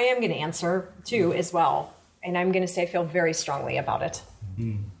 I am going to answer, too, as well. And I'm going to say I feel very strongly about it.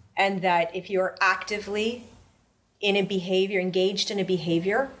 Mm-hmm. And that if you're actively engaged in a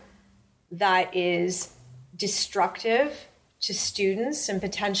behavior that is destructive to students and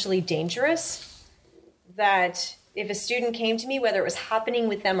potentially dangerous, that if a student came to me, whether it was happening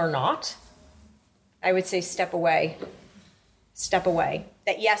with them or not, I would say step away. Step away.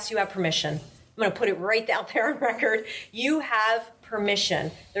 That yes, you have permission. I'm going to put it right out there on record. You have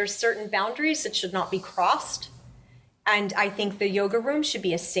permission. There's certain boundaries that should not be crossed. And I think the yoga room should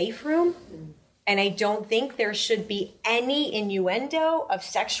be a safe room. And I don't think there should be any innuendo of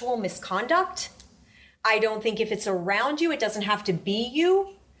sexual misconduct. I don't think if it's around you, it doesn't have to be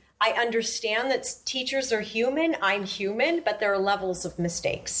you. I understand that teachers are human. I'm human, but there are levels of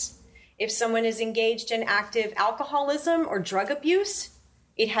mistakes. If someone is engaged in active alcoholism or drug abuse,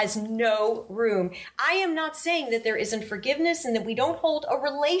 it has no room. I am not saying that there isn't forgiveness and that we don't hold a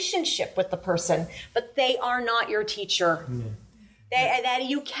relationship with the person, but they are not your teacher. That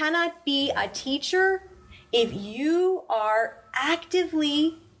you cannot be a teacher if you are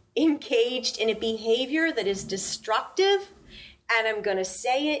actively engaged in a behavior that is destructive, and I'm going to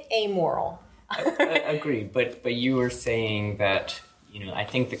say it, amoral. I agree, but you were saying that, I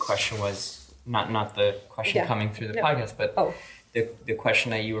think the question was not the question coming through the podcast, but the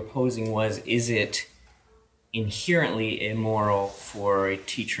question that you were posing was, is it inherently immoral for a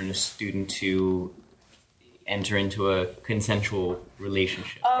teacher and a student to enter into a consensual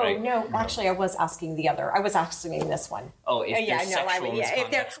relationship? Oh, right? no, actually, I was asking this one. Oh, if there's sexual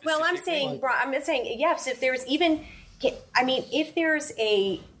misconduct well, I'm saying yes, if there's even, if there's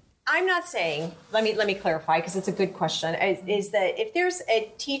I'm not saying, let me clarify, because it's a good question, is that if there's a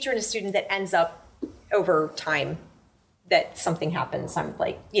teacher and a student that ends up over time that something happens, I'm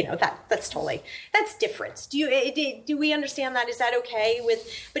like, that's different. Do we understand that? Is that okay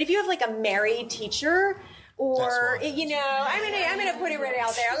but if you have like a married teacher, or I'm gonna put it right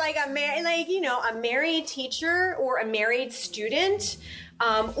out there, like a married teacher or a married student,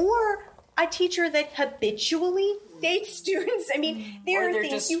 or a teacher that habitually dates students. There are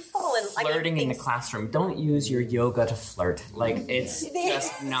things you fall in. Flirting in the classroom. Don't use your yoga to flirt. It's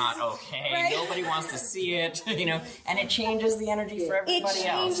just not okay. Right? Nobody wants to see it, and it changes the energy for everybody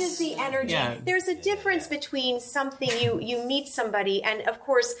else. It changes the energy. Yeah. There's a difference between something you meet somebody, and of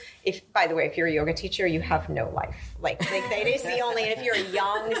course, if you're a yoga teacher, you have no life. That is the only. And if you're a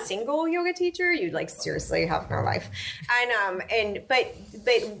young single yoga teacher, you seriously have no life. And but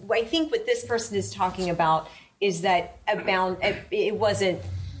I think what this person is talking about is that it wasn't,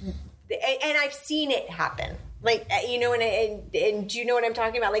 and I've seen it happen. And do you know what I'm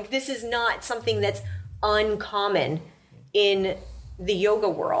talking about? This is not something that's uncommon in the yoga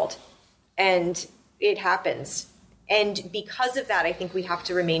world, and it happens. And because of that, I think we have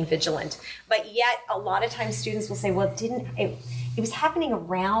to remain vigilant. But yet, a lot of times students will say, well, it was happening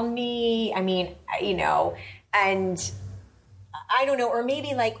around me. And I don't know, or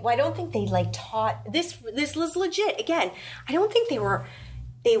maybe I don't think they taught this was legit. Again, I don't think they were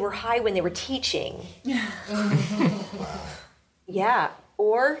high when they were teaching. Yeah,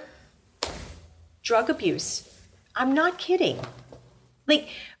 or drug abuse. I'm not kidding.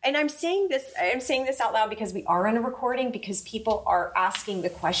 And I'm saying this out loud because we are on a recording, because people are asking the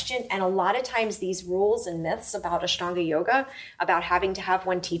question, and a lot of times these rules and myths about Ashtanga yoga, about having to have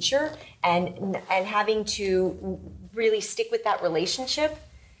one teacher and having to really stick with that relationship,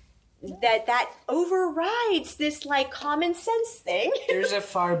 that overrides this common sense thing. There's a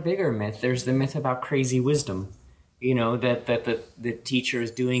far bigger myth. There's the myth about crazy wisdom. That the teacher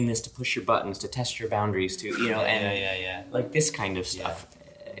is doing this to push your buttons, to test your boundaries, to like this kind of stuff.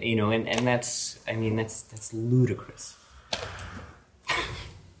 And that's ludicrous.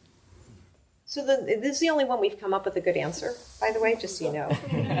 So this is the only one we've come up with a good answer, by the way, just so you know.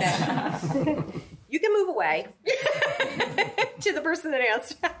 You can move away to the person that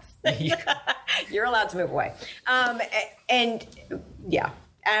answers. You're allowed to move away.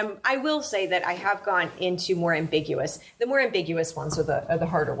 I will say that I have gone into more ambiguous. The more ambiguous ones are the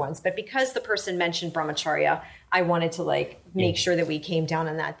harder ones. But because the person mentioned brahmacharya, I wanted to make sure that we came down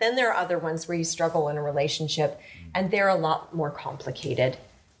on that. Then there are other ones where you struggle in a relationship, and they're a lot more complicated,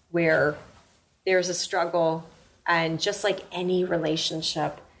 where there's a struggle, and just like any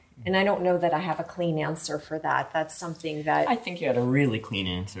relationship. And I don't know that I have a clean answer for that. That's something that I think you had a really clean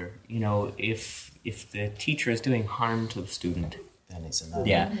answer. If the teacher is doing harm to the student, then it's a no.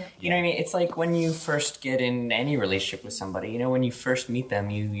 Yeah. You know what I mean? It's like when you first get in any relationship with somebody, when you first meet them,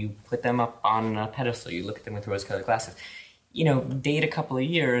 you put them up on a pedestal, you look at them with rose-colored glasses. Date a couple of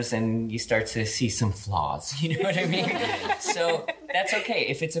years and you start to see some flaws. You know what I mean? So that's okay.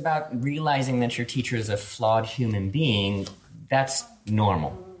 If it's about realizing that your teacher is a flawed human being, that's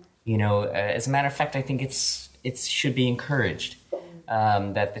normal. As a matter of fact, I think it should be encouraged.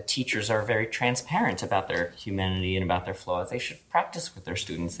 That the teachers are very transparent about their humanity and about their flaws. They should practice with their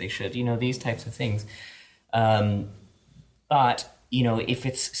students. They should, these types of things. But if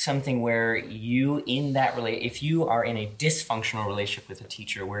it's something where if you are in a dysfunctional relationship with a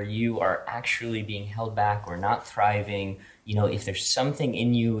teacher where you are actually being held back or not thriving, if there's something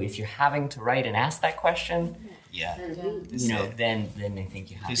in you, if you're having to write and ask that question, then I think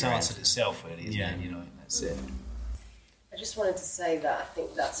you have it's to answered itself, really, isn't it? That's it. I just wanted to say that I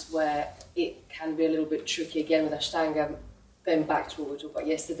think that's where it can be a little bit tricky again with Ashtanga, going back to what we talked about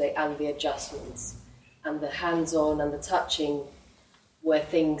yesterday, and the adjustments and the hands-on and the touching, where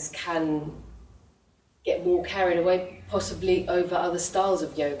things can get more carried away, possibly over other styles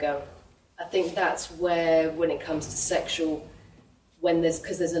of yoga. I think that's where, when it comes to sexual,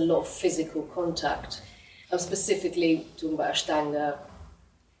 because there's a lot of physical contact. I'm specifically talking about Ashtanga.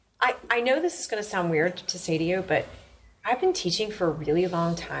 I know this is going to sound weird to say to you, but I've been teaching for a really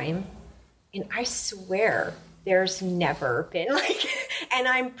long time, and I swear there's never been and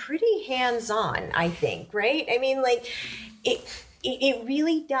I'm pretty hands-on, I think, right? I mean, it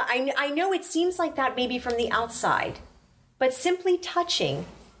really does. I know it seems like that maybe from the outside, but simply touching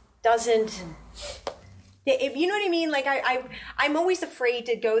doesn't. You know what I mean? I'm always afraid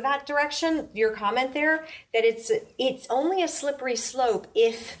to go that direction. Your comment there, that it's only a slippery slope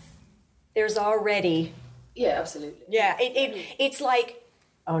if there's already. Yeah, absolutely. Yeah, it's like,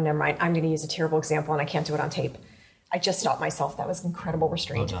 oh, never mind. I'm going to use a terrible example, and I can't do it on tape. I just stopped myself. That was incredible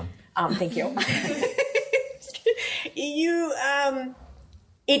restraint. Well done. Thank you.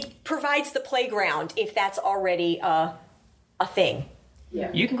 It provides the playground if that's already a thing.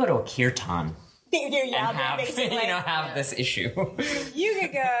 Yeah. You can go to a kirtan and have basically. this issue. You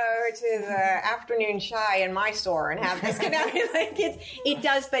could go to the afternoon chai in my store and have this. It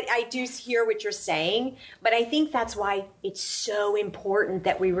does, but I do hear what you're saying. But I think that's why it's so important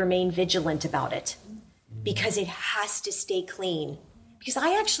that we remain vigilant about it, because it has to stay clean. Because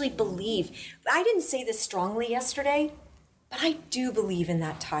I actually believe, I didn't say this strongly yesterday, but I do believe in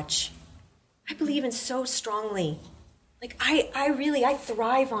that touch. I believe in so strongly. I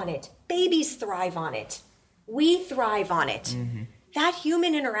thrive on it. Babies thrive on it. We thrive on it. Mm-hmm. That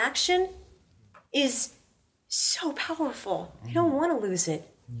human interaction is so powerful. I don't want to lose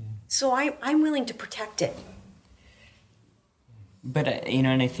it. Yeah. So I'm willing to protect it. But, and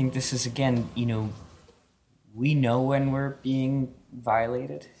I think this is, again, we know when we're being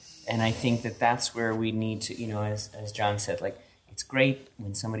violated. And I think that's where we need to, as John said, it's great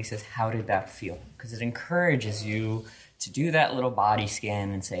when somebody says, how did that feel? Because it encourages you to do that little body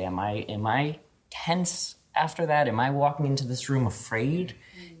scan and say, am I tense after that? Am I walking into this room afraid?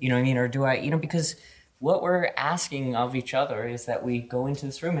 You know what I mean? Or do I, because what we're asking of each other is that we go into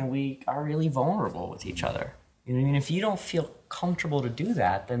this room and we are really vulnerable with each other. You know what I mean? If you don't feel comfortable to do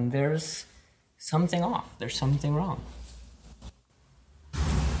that, then there's something off. There's something wrong.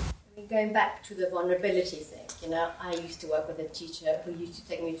 Going back to the vulnerability thing, I used to work with a teacher who used to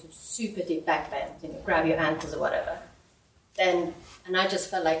take me to super deep back bends, grab your ankles or whatever. And I just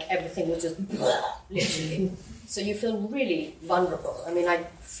felt like everything was just literally. So you feel really vulnerable. I mean, I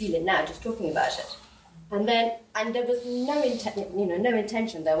feel it now just talking about it. And there was no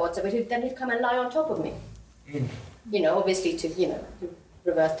intention there whatsoever. Then he'd come and lie on top of me. Obviously to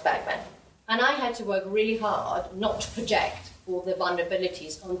reverse the back bend. And I had to work really hard not to project all the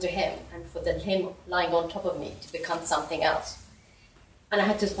vulnerabilities onto him and for him lying on top of me to become something else. And I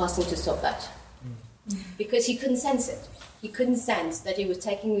had to ask him to stop that. Because he couldn't sense it. He couldn't sense that he was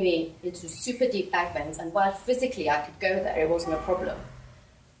taking me into super deep back bends, and while physically I could go there, it wasn't a problem.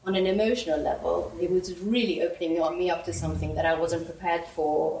 On an emotional level, it was really opening me up to something that I wasn't prepared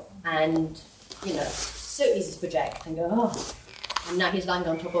for, and, so easy to project and go, oh, and now he's lying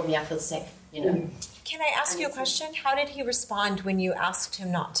on top of me, I feel sick, Can I ask you a question? How did he respond when you asked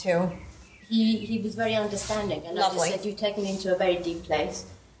him not to? He was very understanding, and Lovely. I just said, you take me into a very deep place,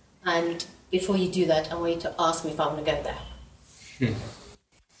 and before you do that, I want you to ask me if I want to go there.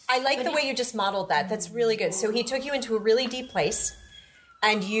 I like the way you just modeled that. That's really good. So he took you into a really deep place,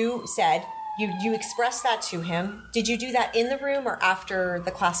 and you said, you expressed that to him. Did you do that in the room or after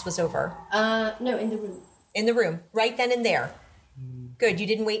the class was over? No, in the room. In the room, right then and there. Good. You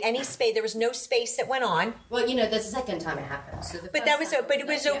didn't wait any space. There was no space that went on. Well, the second time it happened. So it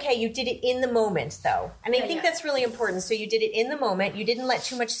was okay. You did it in the moment, though, and I think that's really important. So you did it in the moment. You didn't let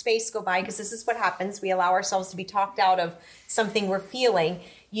too much space go by, because this is what happens. We allow ourselves to be talked out of something we're feeling.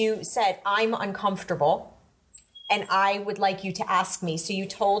 You said, "I'm uncomfortable, and I would like you to ask me." So you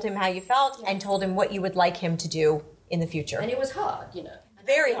told him how you felt and told him what you would like him to do in the future. And it was hard,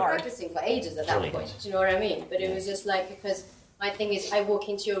 Very I've been hard. practicing for ages at that point. Do you know what I mean? But it was just because. My thing is, I walk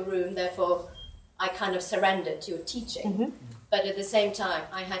into your room, therefore I kind of surrendered to your teaching. Mm-hmm. But at the same time,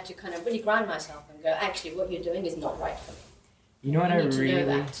 I had to kind of really ground myself and go, actually, what you're doing is not right for me. You know what You need to know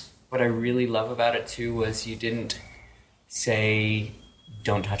that. what I really love about it too was you didn't say,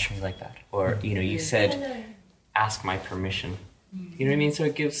 "Don't touch me like that," or you said, "Ask my permission." You know what I mean? So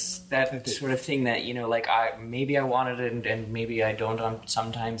it gives that sort of thing that like maybe I wanted it and maybe I don't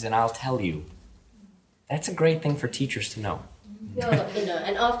sometimes, and I'll tell you. That's a great thing for teachers to know. Well,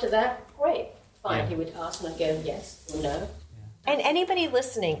 and after that, great, fine. Yeah. He would ask, and I'd go yes or no. And anybody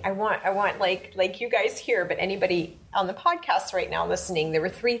listening, I want like you guys here, but anybody on the podcast right now listening, there were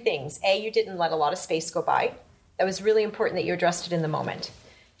 3 things. A, you didn't let a lot of space go by. That was really important that you addressed it in the moment.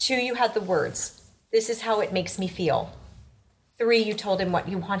 2, you had the words. This is how it makes me feel. 3, you told him what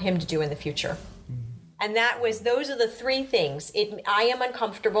you want him to do in the future. And those are the 3 things. I am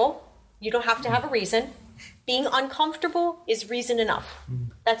uncomfortable. You don't have to have a reason. Being uncomfortable is reason enough.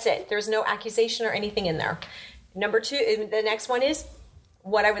 That's it. There's no accusation or anything in there. Number 2, the next one is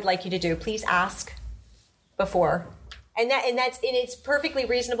what I would like you to do. Please ask before. And it's perfectly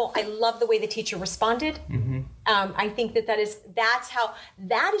reasonable. I love the way the teacher responded. I think that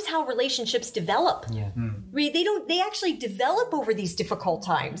is how relationships develop. Yeah. They actually develop over these difficult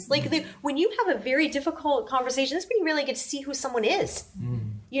times. Like when you have a very difficult conversation, that's when you really get to see who someone is.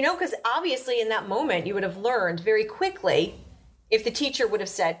 Because obviously in that moment you would have learned very quickly if the teacher would have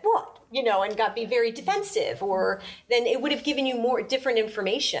said, what? And be very defensive, or then it would have given you more different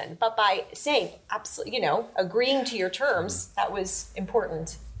information. But by saying, absolutely, agreeing to your terms, that was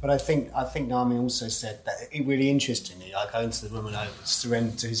important. But I think Naomi also said that it really interestingly, I go into the room and I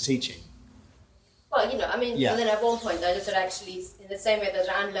surrender to his teaching. Well, and then at one point I just said, actually, in the same way that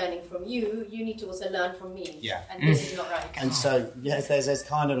I'm learning from you, you need to also learn from me. Yeah. And this is not right. And so, yes, there's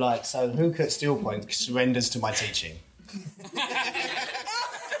kind of like, so who at Steel Point surrenders to my teaching?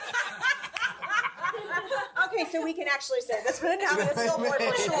 Okay, so we can actually say this, but now it's still more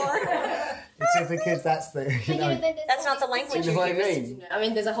for sure. It's because that's the, that's not the language. You know what I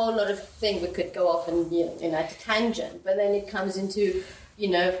mean? There's a whole lot of thing we could go off and at a tangent, but then it comes into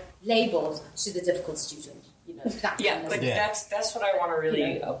labels. She's a difficult student. That kind of but that's what I want to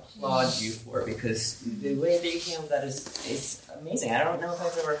really applaud you for, because the way that you handle that is amazing. I don't know if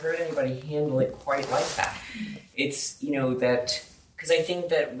I've ever heard anybody handle it quite like that. It's that. Because I think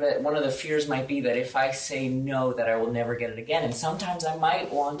that one of the fears might be that if I say no, that I will never get it again. And sometimes I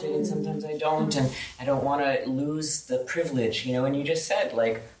might want it, and sometimes I don't. And I don't want to lose the privilege, And you just said,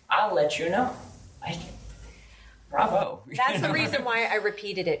 I'll let you know. Bravo. That's the reason why I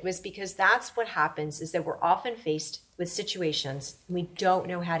repeated it, was because that's what happens, is that we're often faced with situations and we don't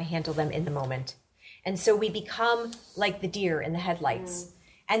know how to handle them in the moment. And so we become like the deer in the headlights.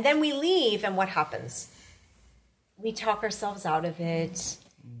 And then we leave, and what happens? We talk ourselves out of it.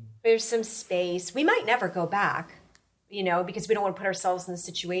 There's some space. We might never go back, because we don't want to put ourselves in the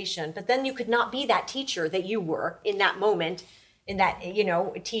situation. But then you could not be that teacher that you were in that moment, in that,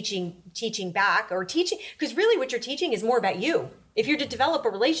 teaching back or teaching. Because really what you're teaching is more about you. If you're to develop a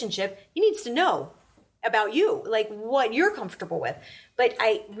relationship, he needs to know about you, like what you're comfortable with. But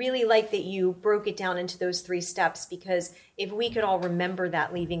I really like that you broke it down into those 3 steps, because if we could all remember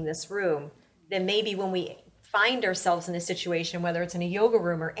that leaving this room, then maybe when we find ourselves in a situation, whether it's in a yoga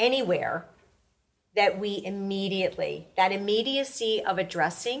room or anywhere, that that immediacy of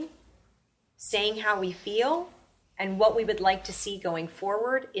addressing, saying how we feel and what we would like to see going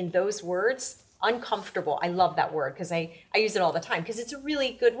forward in those words, uncomfortable. I love that word, because I use it all the time, because it's a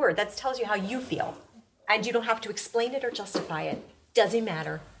really good word. That tells you how you feel. And you don't have to explain it or justify it. Doesn't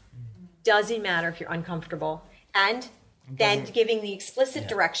matter. Doesn't matter if you're uncomfortable. And then giving the explicit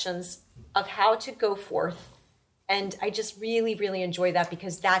directions of how to go forth. And I just really, really enjoy that,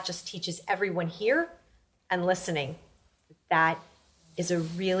 because that just teaches everyone here and listening. That is a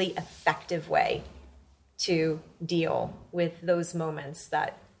really effective way to deal with those moments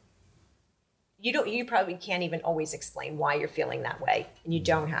that you probably can't even always explain why you're feeling that way, and you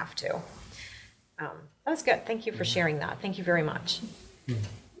don't have to. That was good. Thank you for sharing that. Thank you very much.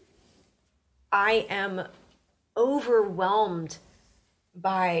 I am overwhelmed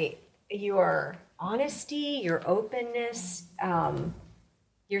by your honesty, your openness,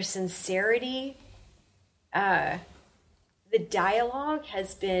 your sincerity. The dialogue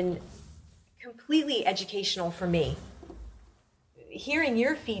has been completely educational for me. Hearing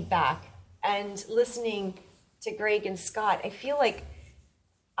your feedback and listening to Greg and Scott, I feel like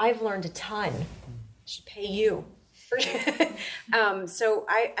I've learned a ton. I should pay you. So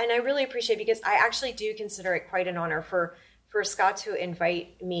I really appreciate it, because I actually do consider it quite an honor for Scott to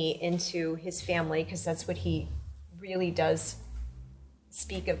invite me into his family, because that's what he really does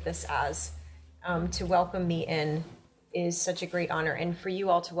speak of this as, to welcome me in is such a great honor. And for you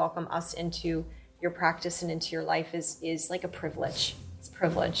all to welcome us into your practice and into your life is like a privilege. It's a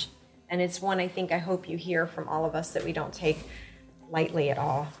privilege. And it's one I hope you hear from all of us that we don't take lightly at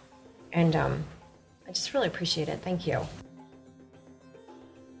all. And I just really appreciate it. Thank you.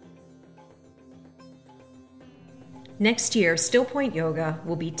 Next year, Still Point Yoga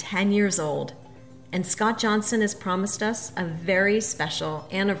will be 10 years old, and Scott Johnson has promised us a very special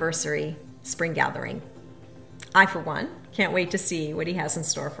anniversary spring gathering. I, for one, can't wait to see what he has in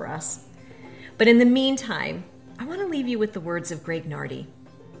store for us. But in the meantime, I want to leave you with the words of Greg Nardi.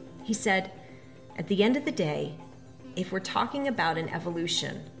 He said, at the end of the day, if we're talking about an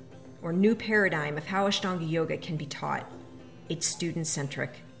evolution or new paradigm of how Ashtanga Yoga can be taught, it's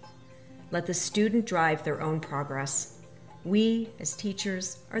student-centric. Let the student drive their own progress. We, as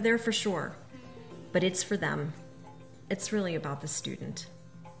teachers, are there for sure, but it's for them. It's really about the student.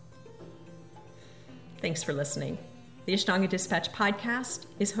 Thanks for listening. The Ashtanga Dispatch podcast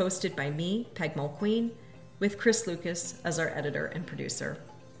is hosted by me, Peg Mulqueen, with Chris Lucas as our editor and producer.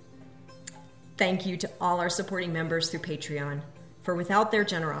 Thank you to all our supporting members through Patreon, for without their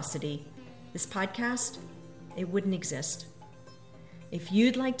generosity, this podcast, it wouldn't exist. If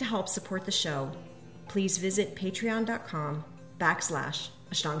you'd like to help support the show, please visit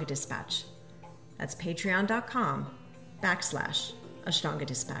patreon.com/Ashtanga Dispatch. That's patreon.com/Ashtanga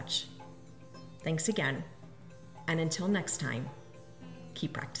Dispatch. Thanks again, and until next time,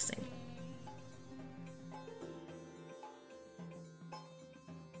 keep practicing.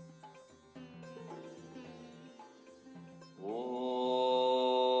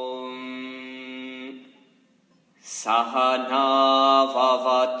 Sahana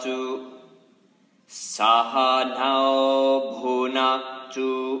vavatu, sahanau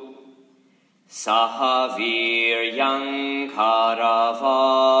bhunaktu, sahaviryam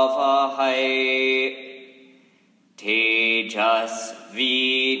karavavahai,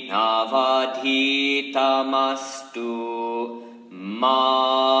 tejasvinavadhitamastu,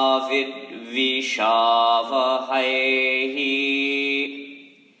 ma vidvishavahai.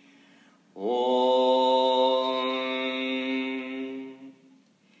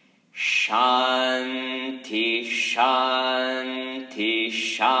 Shanti, shanti,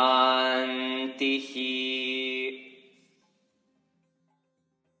 shanti.